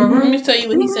 Let me tell you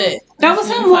what he said. That was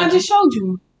him. Who I just showed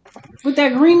you with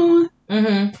that green on.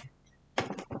 Mm-hmm.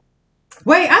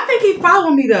 Wait, I think he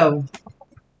followed me though.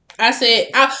 I said,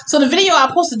 so the video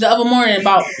I posted the other morning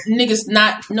about niggas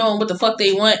not knowing what the fuck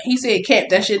they want, he said, Cap,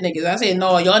 that shit niggas. I said,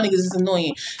 no, y'all niggas is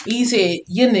annoying. He said,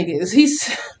 you niggas.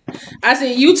 I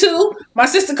said, you too? My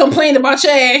sister complained about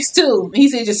your ass too. He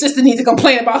said, your sister needs to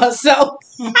complain about herself.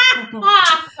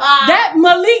 That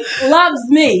Malik loves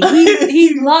me.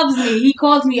 He loves me. He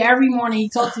calls me every morning. He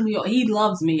talks to me. He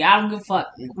loves me. I don't give a fuck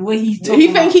what he's talking He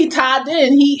about. think he tied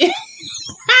in.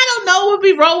 I don't know what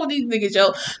be wrong with these niggas,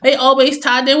 yo. They always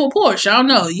tied in with Porsche. I don't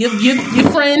know. Your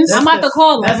friends. I'm about to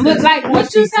call him. Look like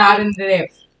what you tied said. into that.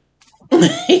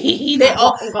 they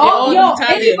all Yo,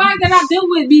 tied anybody that I deal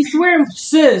with be swearing,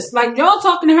 sis. Like, y'all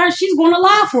talking to her, she's gonna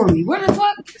lie for me. Where the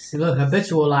fuck? She look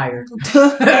habitual liar.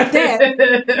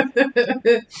 That.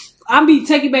 I be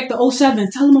taking back to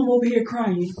 07. Tell him I'm over here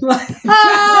crying. Tell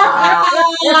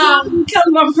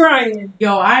him I'm crying.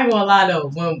 Yo, I ain't gonna lie though.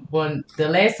 When the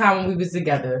last time when we was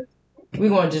together, we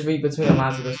gonna just read between the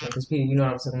lines of this one because Peter, you know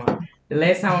what I'm talking about. The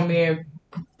last time when me and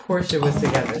Portia was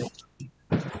together,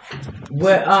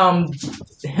 with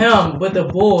him with the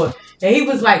boy, And he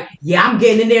was like, yeah, I'm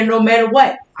getting in there no matter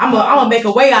what. I'm gonna make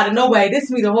a way out of no way. This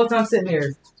is me the whole time sitting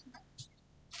there.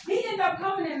 He ended up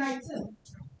coming at night too.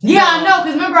 Yeah, I know,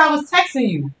 because remember I was texting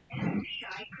you.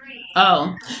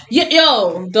 Oh,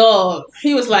 yo, dog.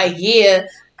 He was like, "Yeah,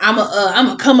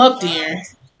 I'ma come up there.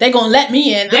 They gonna let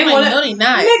me in." I'm like, "No, they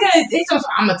not." Nigga,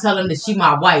 I'm gonna tell him that she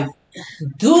my wife.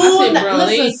 Dude, I said, bro,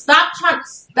 listen, stop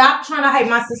trying to hype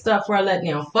my sister up for a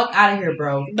letdown. Fuck out of here,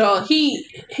 bro. Dog, he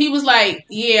was like,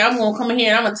 "Yeah, I'm gonna come in here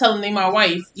and I'm gonna tell them they my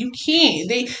wife." You can't.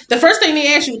 The first thing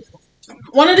they ask you,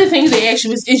 one of the things they ask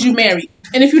you is you married?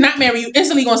 And if you're not married, you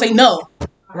instantly gonna say no.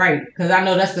 Right, because I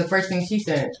know that's the first thing she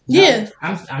said. No, yeah,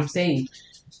 I'm saved.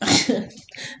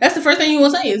 That's the first thing you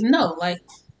gonna say is no. Like,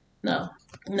 no.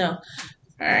 All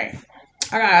right,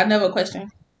 I got another question.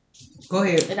 Go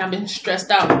ahead. And I've been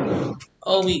stressed out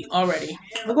all week already.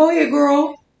 Go ahead,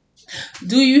 girl.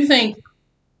 Do you think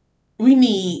we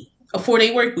need a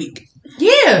 4-day work week?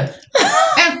 Yeah.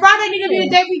 And Friday need to be the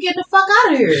day we get the fuck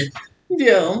out of here.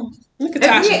 Yeah. Look at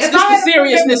Tasha. It's the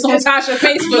seriousness on Tasha's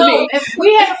face for me. If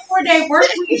we had a 4-day work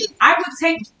week, I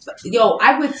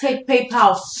would take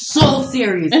PayPal so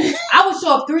serious. I would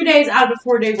show up 3 days out of the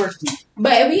 4-day work week.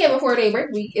 But if we have a 4-day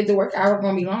work week, is the work hour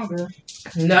going to be longer?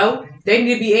 No, they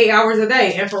need to be 8 hours a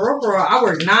day. And for real, I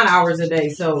work 9 hours a day.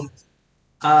 So,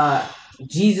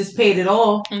 Jesus paid it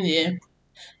all. Yeah.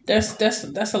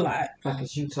 That's a lot. Fuck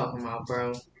is you talking about,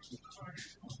 bro?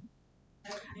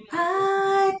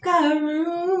 I got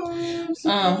room to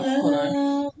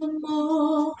love them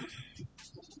all.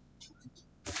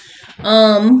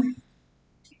 I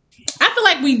feel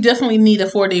like we definitely need a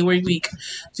 4-day work week,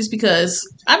 just because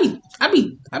I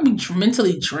be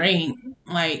mentally drained.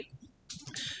 Like,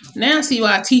 now I see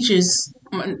why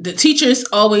the teachers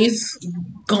always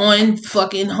going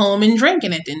fucking home and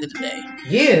drinking at the end of the day.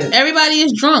 Yeah, everybody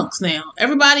is drunks now.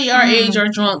 Everybody our age are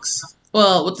drunks.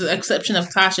 Well, with the exception of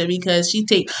Tasha, because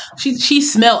she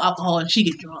smell alcohol and she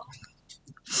get drunk.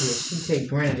 Yeah, she take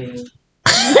grenadine.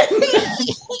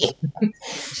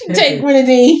 She take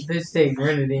grenadine. Bitch take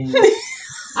grenadine.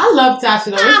 I love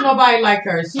Tasha though. There's nobody like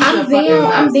her. I'm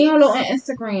downloading on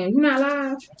Instagram. You not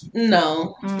live?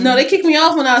 No. No, they kicked me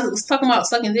off when I was talking about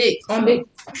sucking dick. On Big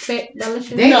Fat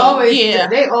Delicious? They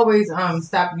always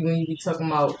stop you when you be talking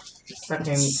about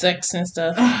sucking sex and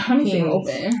stuff. Let me see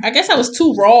open. I guess I was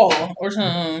too raw or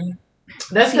something.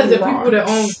 That's because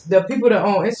the people that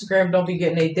own Instagram don't be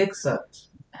getting their dick sucked.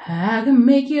 I can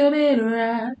make you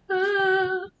better.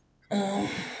 Let me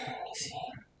see.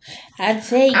 I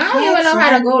don't even know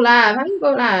how to go live. How do you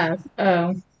go live?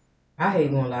 Oh. I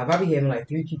hate going live. I be having like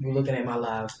 3 people looking at my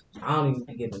live. I don't even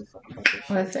be giving a fuck about this.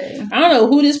 Let's see. I don't know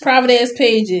who this private ass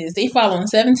page is. They following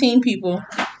 17 people.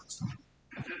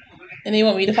 And they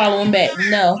want me to follow them back.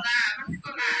 No.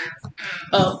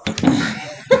 Oh.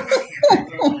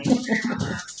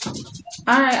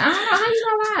 Alright, I don't know how you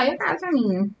go live. You gotta tell me.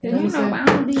 I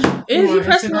don't be. If you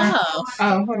press live.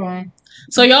 Oh, hold on.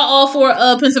 So y'all all for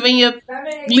Pennsylvania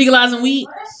legalizing weed?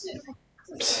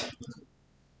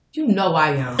 You know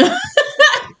I am.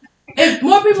 If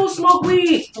more people smoke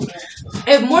weed,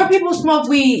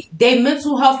 their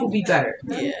mental health will be better.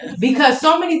 Yeah. Because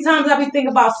so many times I be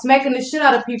thinking about smacking the shit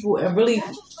out of people, and really,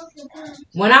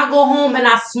 when I go home and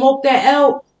I smoke that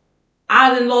L,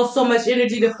 I done lost so much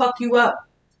energy to fuck you up.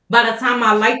 By the time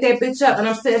I light that bitch up and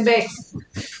I'm sitting back,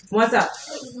 what's up?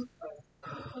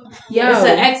 Yo, it's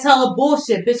an exhale of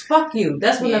bullshit, bitch. Fuck you.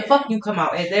 That's when the fuck you come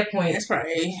out at that point. That's right.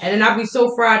 And then I be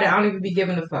so fried that I don't even be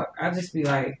giving a fuck. I just be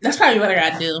like, that's probably what I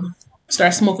gotta do.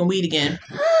 Start smoking weed again.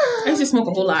 I used to smoke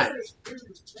a whole lot.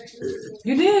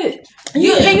 You did.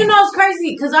 Yeah. And you know it's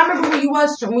crazy because I remember when you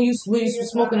was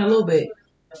smoking a little bit.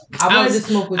 I wanted to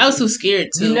smoke with you. I was too scared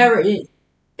too. You never eat.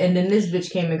 And then this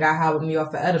bitch came and got high with me off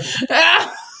of edible.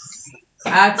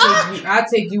 I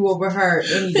take you over her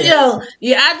any day. Yo,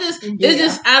 yeah,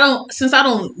 since I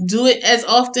don't do it as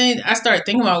often, I start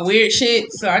thinking about weird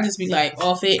shit. So I just be like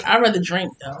off it. I'd rather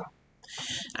drink though.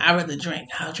 I'll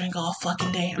drink all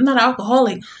fucking day. I'm not an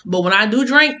alcoholic, but when I do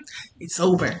drink, it's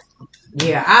over.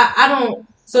 Yeah, I don't.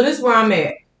 So this is where I'm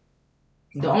at.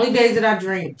 The only days that I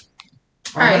drink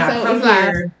are when I come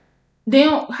here.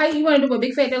 How you want to do a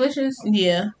Big Fat Delicious?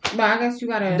 Yeah. But I guess you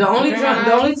gotta. The only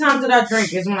times that I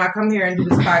drink is when I come here and do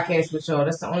this podcast with y'all.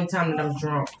 That's the only time that I'm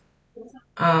drunk.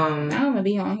 I don't want to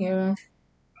be on here.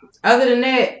 Other than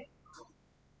that,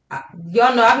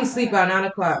 y'all know I be sleeping by 9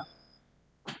 o'clock.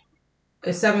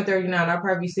 It's 7:39. I'll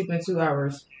probably be sleeping 2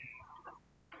 hours.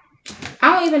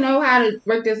 I don't even know how to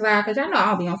work this live because y'all know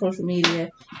I'll be on social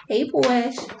media. Hey,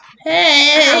 Poish.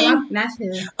 Hey. Not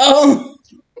here. Oh.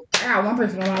 I got one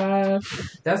person on my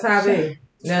live. That's how I be.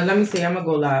 Now, let me see. I'm going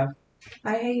to go live.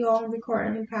 Like, hey, y'all, I'm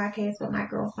recording a podcast with my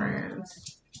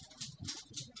girlfriends.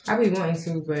 I be wanting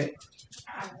to, but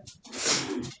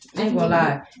I ain't gonna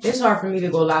lie. It's hard for me to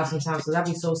go live sometimes because I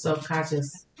be so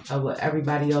self-conscious of what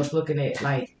everybody else looking at.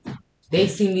 Like, they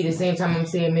see me the same time I'm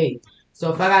seeing me.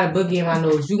 So if I got a boogie in my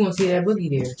nose, you gonna see that boogie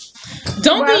there.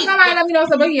 Don't Well, be. somebody let me know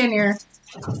it's a boogie in there.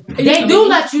 They do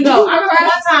let you know.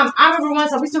 I remember one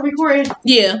time, we still recording.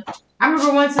 Yeah. I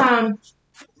remember one time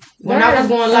when I was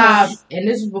going live, and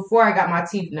this was before I got my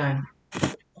teeth done.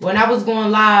 When I was going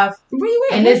live,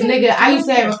 and this nigga, I used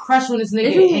to have a crush on this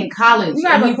nigga in college.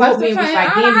 And he wrote me and was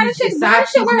like, damn, you shit side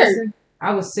teeth missing.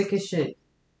 I was sick as shit.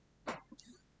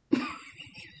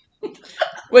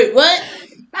 Wait, what?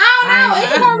 I don't know.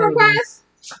 It's more requests.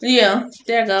 Yeah,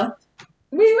 there you go.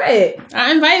 Where you at?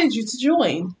 I invited you to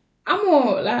join. I'm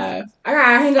on live. I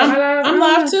gotta hang up my live. I'm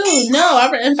live too. No,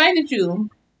 I invited you.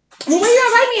 Well, where you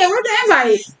invite me at? Where's the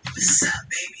invite?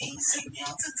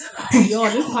 Yo,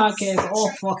 this podcast all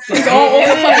fucked up. It's all over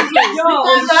the fucking place. Yo,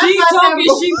 she talking,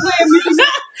 she playing music.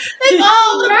 It's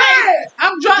all right.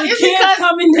 I'm drunk. The It's kids because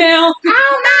coming down. I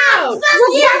don't know.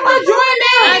 You have to join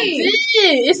I me.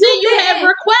 did. It said you have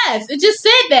requests. It just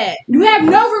said that. You have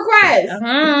no requests.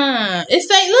 It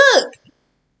say, look,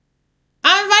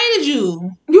 I invited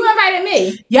you. You invited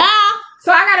me. Yeah.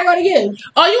 So I gotta go to you.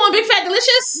 Oh, you want Big Fat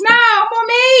Delicious? No, I'm on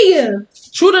me.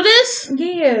 True to this?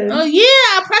 Yeah. Oh,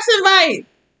 yeah. Press invite.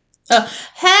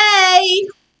 Hey.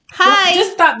 Hi.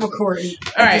 Just stop recording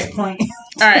All at right. this point.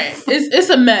 All right. It's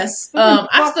a mess.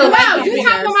 I still like you it.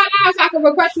 talk on my live so I can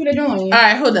request you to join. All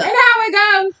right, hold up. Ain't that how it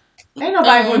goes? Ain't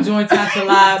nobody gonna join Tasha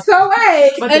Live. So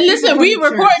wait. But And listen, we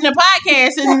recording the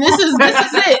podcast, and this is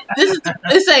it.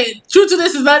 It say true to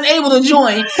this is unable to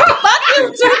join. Fuck you,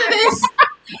 true to this.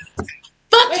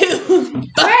 Fuck you.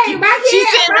 Fuck Wait, you. my She's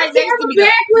sitting right next to me.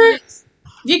 backwards.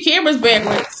 Your camera's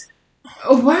backwards.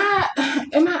 Why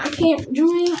am I can't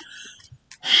join?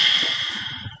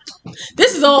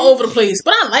 This is all over the place,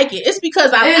 but I like it. It's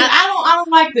because I don't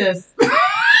like this.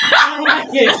 I don't like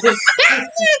it.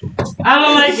 I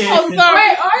don't like it. I'm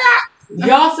sorry. Wait,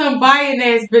 Y'all some buying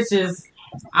ass bitches.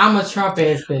 I'm a Trump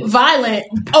ass bitch. Violent.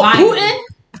 Oh, Violent. Putin?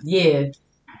 Yeah.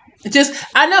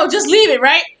 I know, just leave it,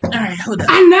 right? All right, hold up.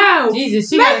 I know. Jesus,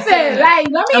 she Listen, like,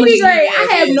 let me be great. I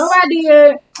have no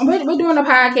idea. We're doing a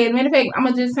podcast. Matter of fact, I'm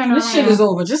gonna just turn This around. shit is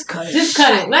over. Just cut it. Just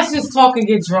cut it. Let's just talk and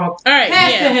get drunk. All right,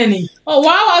 Pass yeah. the Henny. Oh,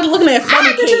 why was I looking at I funny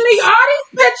have to cakes? delete all these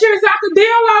pictures so I can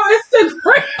download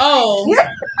Instagram. Oh.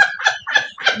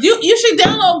 You should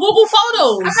download Google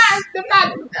Photos. I'm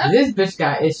not. This bitch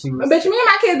got issues. Bitch, me and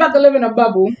my kids about to live in a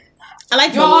bubble. I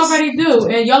like Y'all those. already do,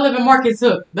 and y'all live in Marcus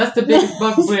Hook. That's the biggest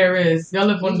bubble there is. Y'all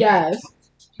live on. Yes.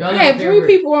 Y'all I live have on 3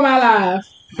 people in my life.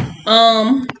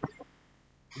 Oh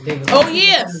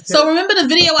yeah. So remember the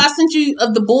video I sent you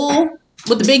of the bull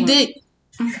with the big dick?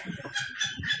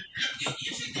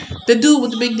 The dude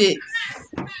with the big dick.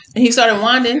 And he started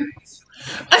winding.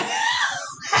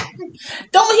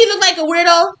 Don't he look like a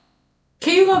weirdo?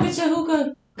 Can you go get your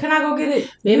hookah? Can I go get it?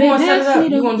 Baby, You want to set it pass up? me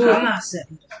the You gonna do I'm it? not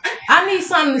sitting. I need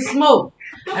something to smoke,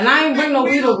 and I ain't bring no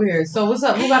weed over here. So what's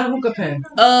up? Who got a hookah pen?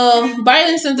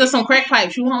 Biden sent us some crack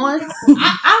pipes. You want one?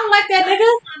 I don't like that nigga.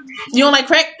 You don't like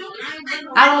crack?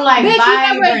 I don't like Bitch,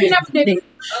 vibrant. you never did it.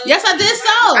 Yes, I did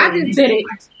so. I just did it.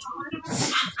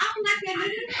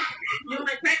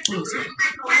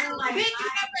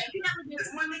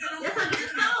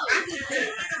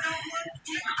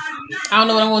 I don't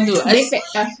know what I'm gonna do.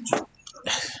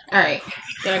 All right.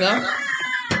 There I go.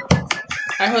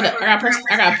 Alright, hold up. I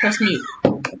gotta press mute.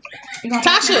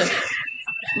 Tasha!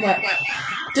 What?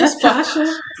 This Tasha?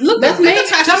 Look, That's look me. at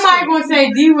Tasha. Somebody gonna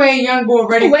say D-Wade young boy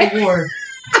ready for war.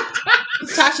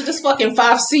 Tasha, this fucking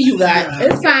 5C you got.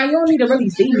 It's fine. You don't need to really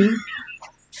see me.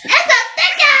 It's a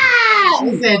sticker!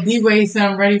 He said D-Wade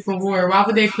son ready for war. Why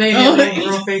would they play that little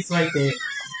girl face like that?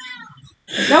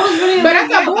 That was really. But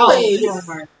that's a boy.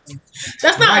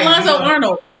 That's not Right, Alonzo you know.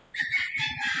 Arnold.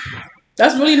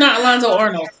 That's really not Alonzo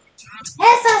Arnold.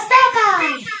 It's a sticker.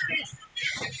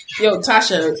 Yo,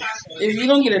 Tasha, if you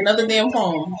don't get another damn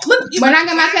phone, look. When I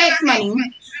get my tax money, You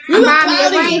I'm look buying me a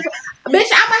cloudy. Range.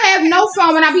 Bitch, I'ma have no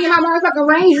phone when I be in my motherfucking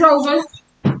Range Rover.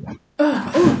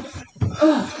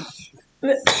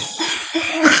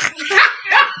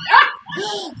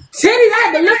 Titties, I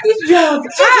had to lift these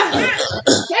drugs up.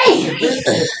 Damn.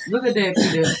 Look at that,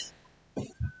 Peter.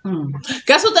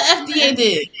 Guess what the FDA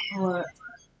did? What?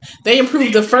 They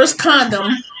approved the first condom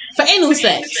for anal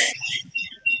sex.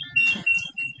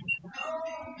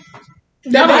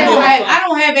 Y'all don't give a fuck. I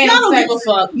don't have any Y'all don't sex. give a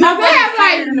fuck. Now they have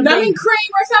like numbing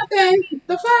cream or something.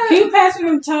 The fuck? Can you pass me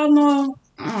them Tylenol?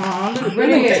 Aw, look at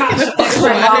Really? that.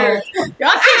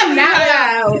 Y'all I'm not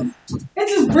loud. It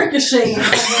just ricocheted.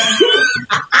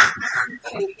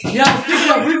 Yo,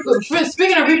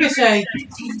 speaking of ricochet,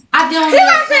 I don't He know.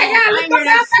 gonna say, y'all lift the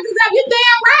motherfuckers up. You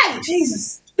damn right.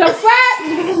 Jesus. The fuck?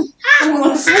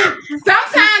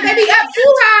 Sometimes they be up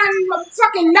too high and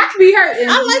fucking neck be hurting.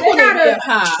 I like when they get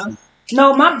high.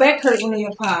 No, my back hurt when they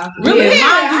up high. Really? Yeah,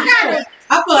 Yeah,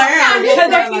 I I feel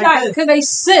like Cause they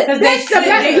sit. Because they That's the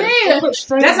best.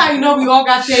 Yeah. That's how you know we all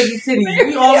got shaggy titties.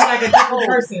 We all look like a different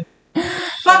person.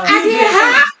 Fuck you, I get bitch.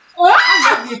 high. I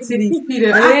love your titties,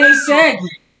 Peter. They ain't shaggy.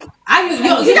 You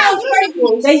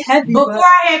know, They heavy. before But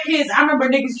I had kids, I remember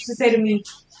niggas used to say to me,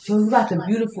 "Yo, you got the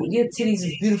beautiful. Your titties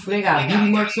is beautiful. They got beauty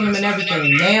marks on them and everything."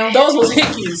 Now, Those was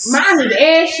hickeys. Mine is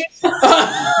ashy.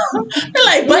 They're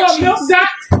like butt Little milk cheeks.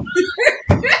 ducks.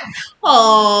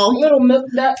 Oh, Little milk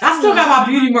ducks. I still got my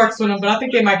beauty marks on them, but I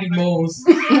think they might be moles.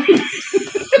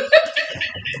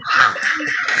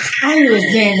 I need a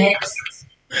Xanax.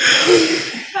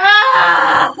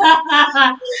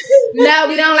 No,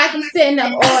 we don't like them sitting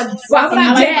up all fucking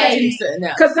I like my day. titties sitting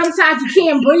out. Because sometimes you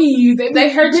can't breathe. They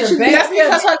hurt your back. That's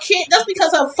because her kid. That's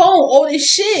because her phone old as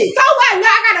shit. So what? Now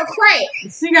I got a crack.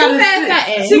 She got Who a said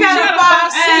nothing? She got a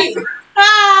 5 5C.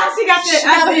 She got that.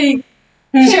 I think.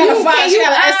 She got a 5. She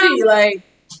got an SE. Like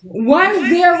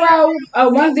 1014.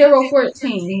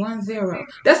 10.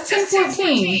 That's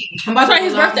 1014. I'm about That's to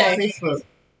his go live on birthday. Facebook.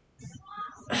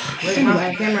 Wait,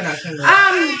 my camera not turned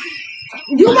on.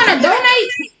 You want to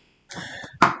donate?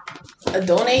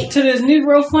 donate. To this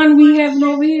Negro fund we having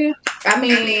over here. I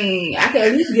mean, I can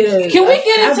at least get a. Can we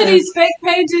get into these fake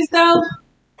pages though?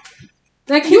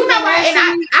 Like You know what? And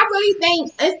I really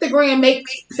think Instagram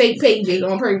makes fake pages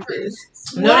on purpose.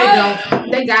 No, they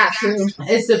don't. They got to.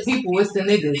 It's the people. It's the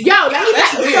niggas. Yo, let me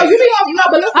tell you. So you be on no,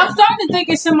 but listen. I'm starting to think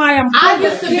it's somebody I'm I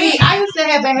used to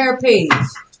have a hair page.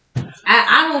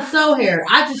 I don't sell hair.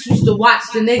 I just used to watch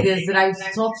the niggas that I used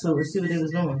to talk to and see what they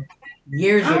was doing.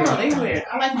 Years ago. They weird.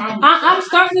 I like my. I'm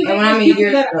starting to think When I it's mean people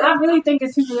years that ago. I really think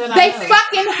it's people that They I know.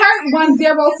 fucking hurt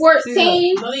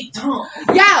 1014. No, they don't.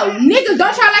 Yo, niggas,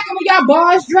 don't y'all like it when y'all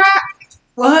balls drop?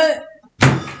 What?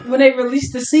 When they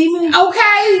release the semen?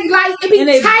 Okay, like it be And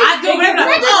they- tight. I do remember.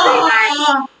 Niggas be like,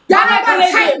 y'all got When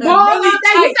they tight get balls all really day.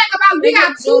 You tight. think about we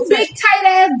got two They big tight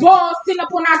ass balls sitting up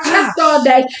on our chest all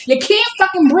day. You can't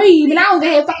fucking breathe. And I don't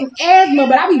have fucking asthma,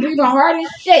 but I be breathing hard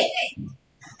as shit.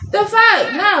 The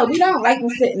fuck? No, we don't like them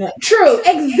sitting up. True,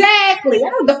 exactly. I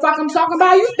know what the fuck I'm talking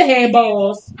about. I used to have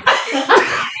balls.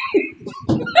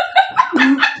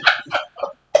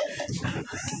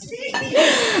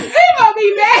 He gonna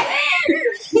be mad.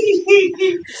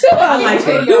 I like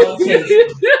that.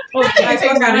 Okay, Like,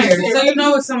 fuck out of here. So you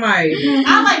know it's somebody.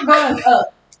 I like mine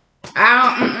up.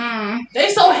 They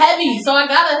They so heavy, so I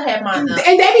gotta have mine up.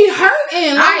 and they be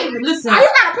hurting. Like, Listen, how you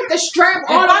gotta put the strap if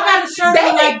on? I got a shirt They-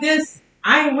 on like this,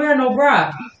 I ain't wearing no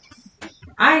bra.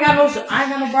 I ain't got no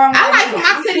bra. I like for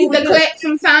my titties to clap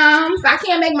sometimes. I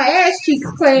can't make my ass cheeks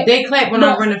clap. They clap when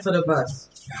I'm running for the bus.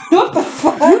 What the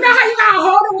fuck? You know how you gotta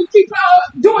hold it when people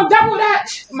doing double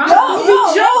dutch? My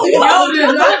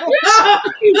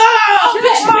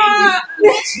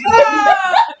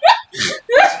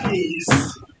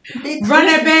Run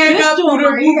that bag up through the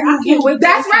I can't wait.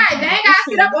 That's right. They ain't gotta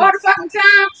sit up all the fucking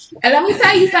time. And let me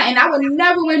tell you something. I would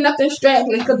never wear nothing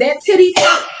strapless because that titty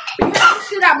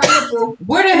shit out my nipple.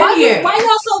 Where the hell you at? Why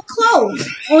y'all so close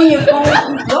on your phone?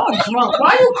 Y'all drunk.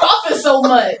 Why you coughing so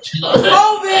much?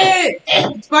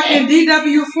 COVID! Fucking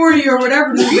DW40 or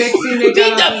whatever the vaccine they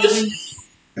got. out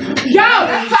there. Yo,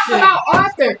 let's talk about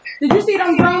Arthur. Did you see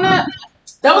them grown up?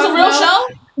 That was a real show?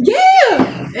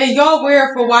 Yeah. And y'all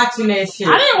weird for watching that shit.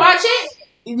 I didn't watch it.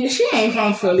 She ain't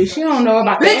from Philly. She don't know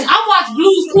about Bitch, that. I watched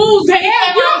Blue's Clues. They Yeah,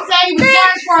 came out and said he was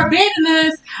sorry for abandoning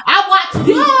us. I watched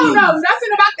You Blue's don't Clues. know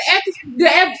nothing about the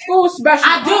after school special.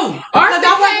 I do. Because Arthur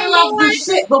I wasn't came allowed to on. do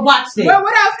shit but watch it. But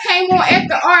what else came on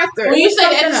after Arthur? When you said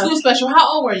Something after else. school special, how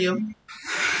old were you?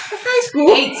 High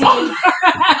school.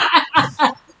 18.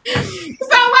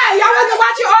 So what? Y'all wasn't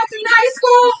watching Arthur in high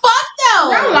school? Fuck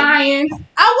Y'all no. lying.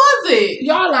 I wasn't.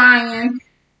 Y'all lying.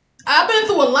 I've been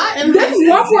through a lot. In This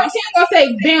 114 gonna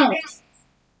say bounce.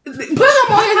 Put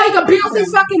him on his nigga bouncing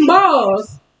fucking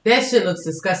balls. That shit looks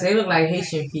disgusting. They look like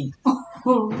Haitian feet.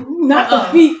 Not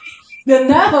the feet. The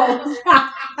nails.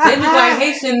 They look like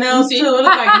Haitian nails too. It look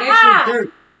like natural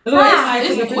dirt. It look like somebody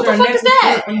took a What picture the of fuck is natural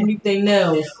that? dirt underneath their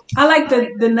nails. I like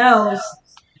the nails.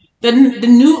 The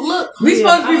nude look. We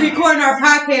supposed to be recording our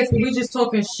podcast, but we just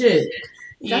talking shit.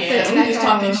 Yeah, That's we just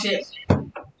talking shit.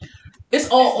 It's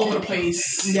all over the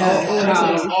place. Yeah,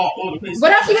 all over the place.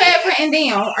 What else you have written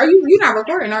down? Are you not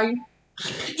recording? Are you?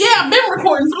 Yeah, I've been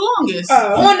recording for the longest.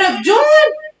 On the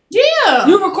joint? Yeah.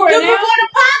 You recording You now? recording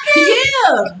podcast?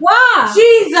 Yeah. Why?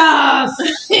 Jesus!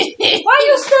 Why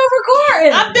you still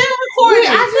recording? I've been recording.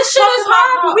 This shit is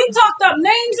horrible. We talked up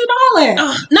names and all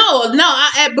that.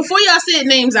 No. Before y'all said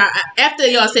names, after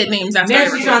y'all said names, I Now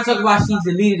started she's trying to talk about she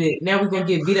deleted it. Now we're gonna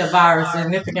get beat up by her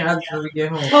significant other when we get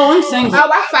home. Oh, I'm single.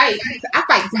 Oh, I fight.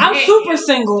 I'm super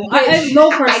single. There's no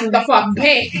I fight person. the fuck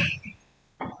back.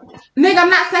 Nigga, I'm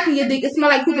not sucking your dick. It smell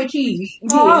like poop and cheese.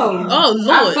 Oh. Oh,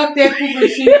 I Lord. fucked that poop and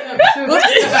shit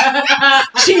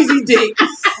up too. Cheesy dick.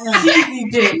 Cheesy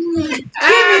dick. Give me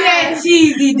that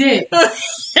cheesy dick.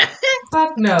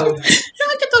 Fuck no. Y'all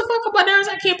get the fuck up my nerves.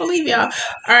 I can't believe y'all.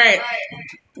 All right.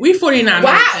 We 49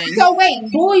 Why? minutes in. So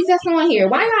wait, boys that's on here.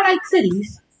 Why y'all like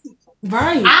titties?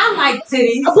 Right. I like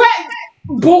titties.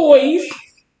 What? Boys.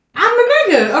 I'm a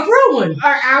nigga, a real one.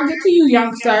 All right, I'll get to you,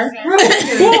 youngster. Real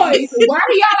nigga. Boys, why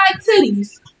do y'all like titties?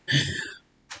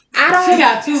 I don't. She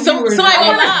got two So, viewers. somebody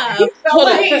go live. Hold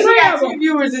on. She got two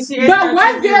viewers and she But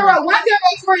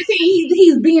 1-0-14,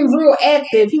 he's being real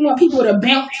active. He want people to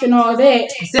bounce and all that.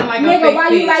 Like Nigga, why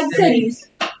you like titties?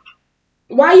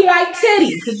 Why you like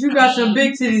titties? Cause you got some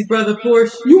big titties, brother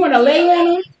Porsche. You want to lay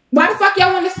on them? Why the fuck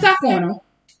y'all want to suck on them?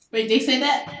 Wait, they said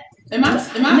that? Am I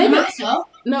slow?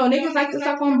 No, niggas like to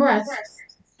suck on breasts.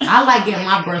 I like getting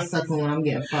my breast sucked when I'm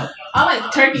getting fucked. I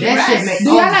like turkey That breast. shit make Do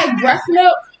y'all like breast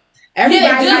milk?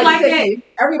 Everybody just likes like titties.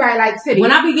 Everybody likes titties.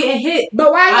 When I be getting hit, But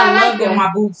why y'all I like love getting them?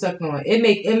 my boobs sucked on.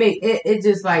 It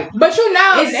just like But you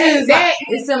know it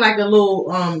seems like a little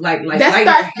like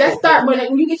that start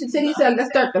when you get your titties sucked. That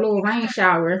start the little rain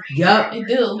shower. Yup. They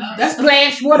do. That's the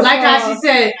Splash waterfall. Like how she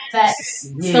said, facts.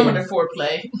 Yeah. Some of the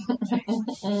foreplay.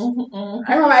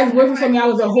 I remember my ex-boyfriend told me I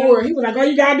was a whore. He was like, all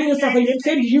you gotta do is suck on your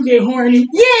titties, you get horny.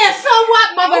 yeah, so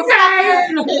what,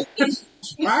 motherfucker?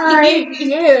 Alright,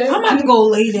 yeah. I'm about to go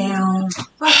lay down.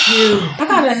 Fuck you. I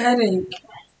got a headache.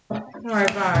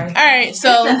 Alright, bye. All right,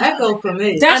 so It's an echo for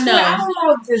me. That's I know. what I don't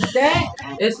know if it's that.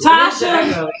 It's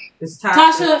Tasha. It's Tasha.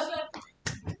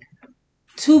 Tasha,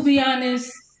 to be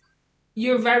honest,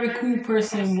 you're a very cool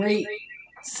person. Rate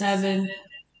 7.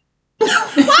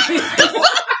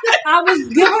 I was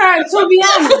giving her to be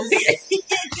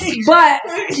honest,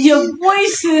 but your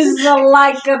voice is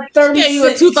like a 36. yeah, you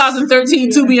a 2013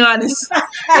 to be honest.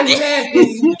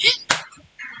 Exactly.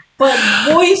 But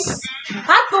voice,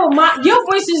 I thought your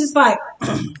voice is just like,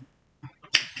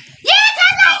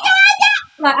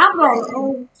 like I'm like,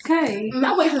 okay.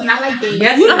 My voice is not like that.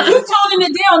 Yes, You toning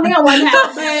it down now right now.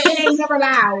 But it ain't never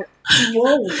loud.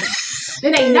 Whoa.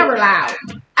 It ain't never loud.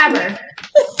 Ever.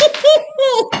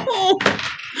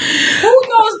 Who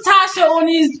knows Tasha on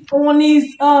these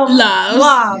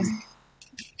lives?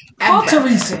 Call Ever.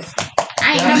 Teresa.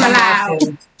 I ain't never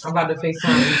loud. I'm about to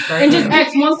FaceTime you straight And just now.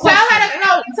 ask one Tell question.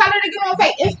 her to get on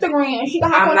Instagram and she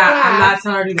can hop I'm on not the live.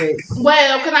 telling her to do this.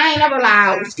 Well, because I ain't never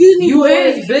loud. Excuse me, You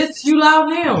boys. is, bitch. You loud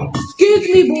now. Excuse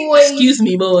me, boys. Excuse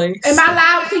me, boys. Am I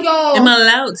loud to y'all? Am I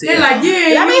allowed to? They're like,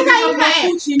 yeah. Let me you tell you don't know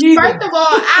something. coochie neither. First of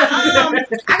all,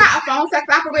 I got a phone sex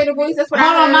operator voice. That's what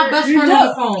Hold I on, heard. my best You friend do. on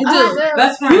the phone. You do.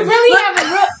 Best friend. You really have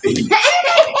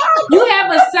you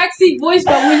have a sexy voice,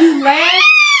 but when you laugh,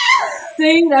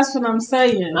 sing, that's what I'm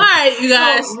saying. All right, you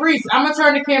guys. So, Reese, I'm gonna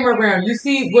turn the camera around. You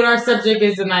see what our subject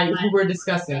is tonight, who we're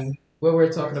discussing, what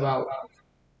we're talking about.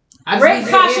 I just Rate need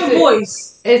you to Tasha answer.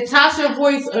 voice. Is Tasha's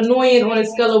voice annoying on a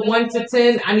scale of 1 to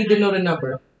 10? I need to know the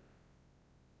number.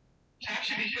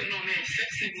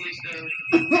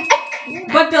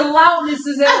 But the loudness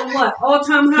is at what? All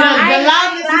time high. The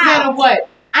loudness is at a what?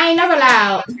 I ain't never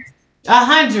loud.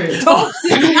 100. Out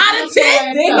of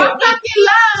 10,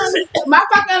 My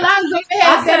fucking lungs don't even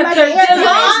have I said that much 13. air. The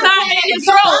lungs not in your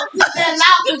throat. That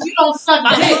loud because you don't suck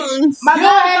dick. Lungs. My You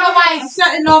don't lungs have nobody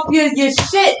shutting off your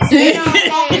shit.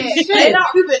 They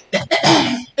don't even.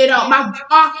 They don't. My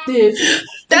octave.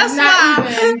 That's is not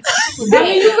why. even. I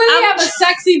mean, you really have a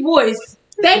sexy voice.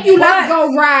 Thank you. Let's But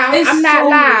go round. it's I'm not so-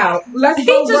 loud. Let's He's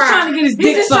go just round. trying to get his He's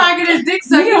dick just sucked. trying to get his dick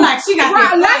sucked. You're like, she got Right,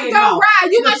 that let's quiet go mouth.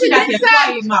 round. You want She your got dick that sucked?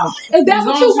 quiet mouth. Is that As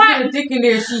what long you as you want? put a dick in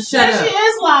there, she shut Yes, up. she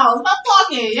is loud. Stop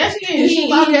talking. Yes, she is. He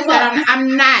just said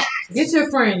I'm not. Get your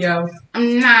friend, yo.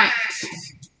 I'm not.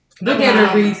 Look at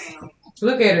her, Reese.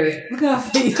 Look at her. Look at her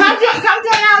face. Come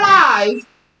join our live.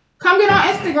 Come get on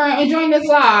Instagram and join this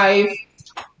live.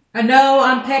 I know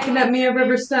I'm packing up me and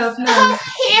River stuff now.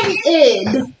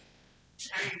 Period.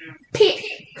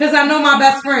 Because I know my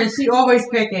best friend. She always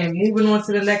packing. Moving on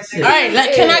to the next shit. All right,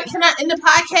 can I end the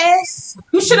podcast?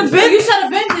 You should have been. You should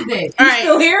have been today. All right.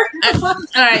 Still here? All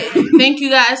right. Thank you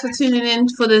guys for tuning in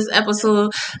for this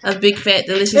episode of Big Fat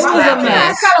Delicious It was a Podcast.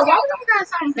 mess. Why would you guys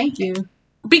tell them thank you?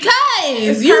 Because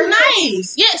It's you courteous.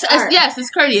 nice. Yes, Alright. yes, it's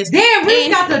courteous. Damn, Reese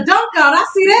And- got the dunk out. I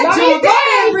see that Let me joint. Go dance.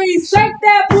 ahead, Reese. Shake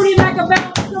that booty like a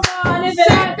bounce. Come on, if it Shake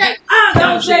that.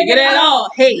 don't shake it at all.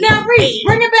 Hey, Now, Reese,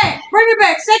 bring it back. Bring it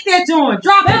back. Shake that joint.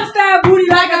 Drop it Bounce that booty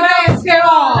like a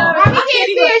basketball. I can't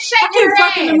see it shake I keep your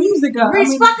fucking the ass. music up.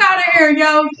 Reese, fuck out of here,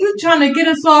 yo. You trying to get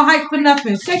us all hyped for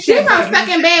nothing. Shake She's that on butt.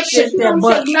 second bad shit. Shake She that don't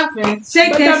butt. shake nothing.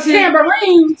 Shake But that the shit.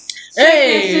 tambourines.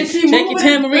 hey, She shake your moving.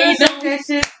 tambourine. Shake that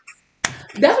shit.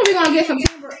 That's what we gonna get some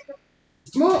tambourine.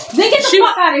 Move. Then get the She,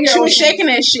 fuck out of here. she was Ocean. shaking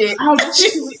that shit. Oh,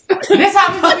 This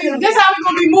how we gonna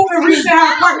be moving Reese in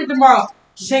our apartment tomorrow.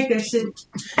 Shake that shit.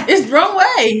 It's the wrong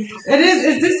way. It is.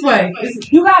 It's this way. It's,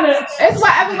 You gotta. it's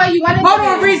whatever way you want it. hold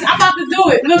on, Reese. I'm about to do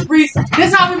it. Look, Reese.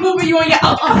 This how we moving you on your.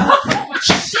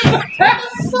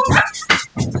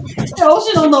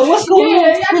 Ocean don't know what's going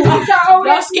on.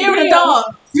 Y'all scaring the dog.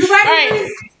 You ready, All right.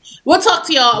 Reese? We'll talk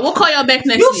to y'all. We'll call y'all back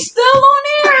next You week. still on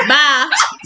there? Bye.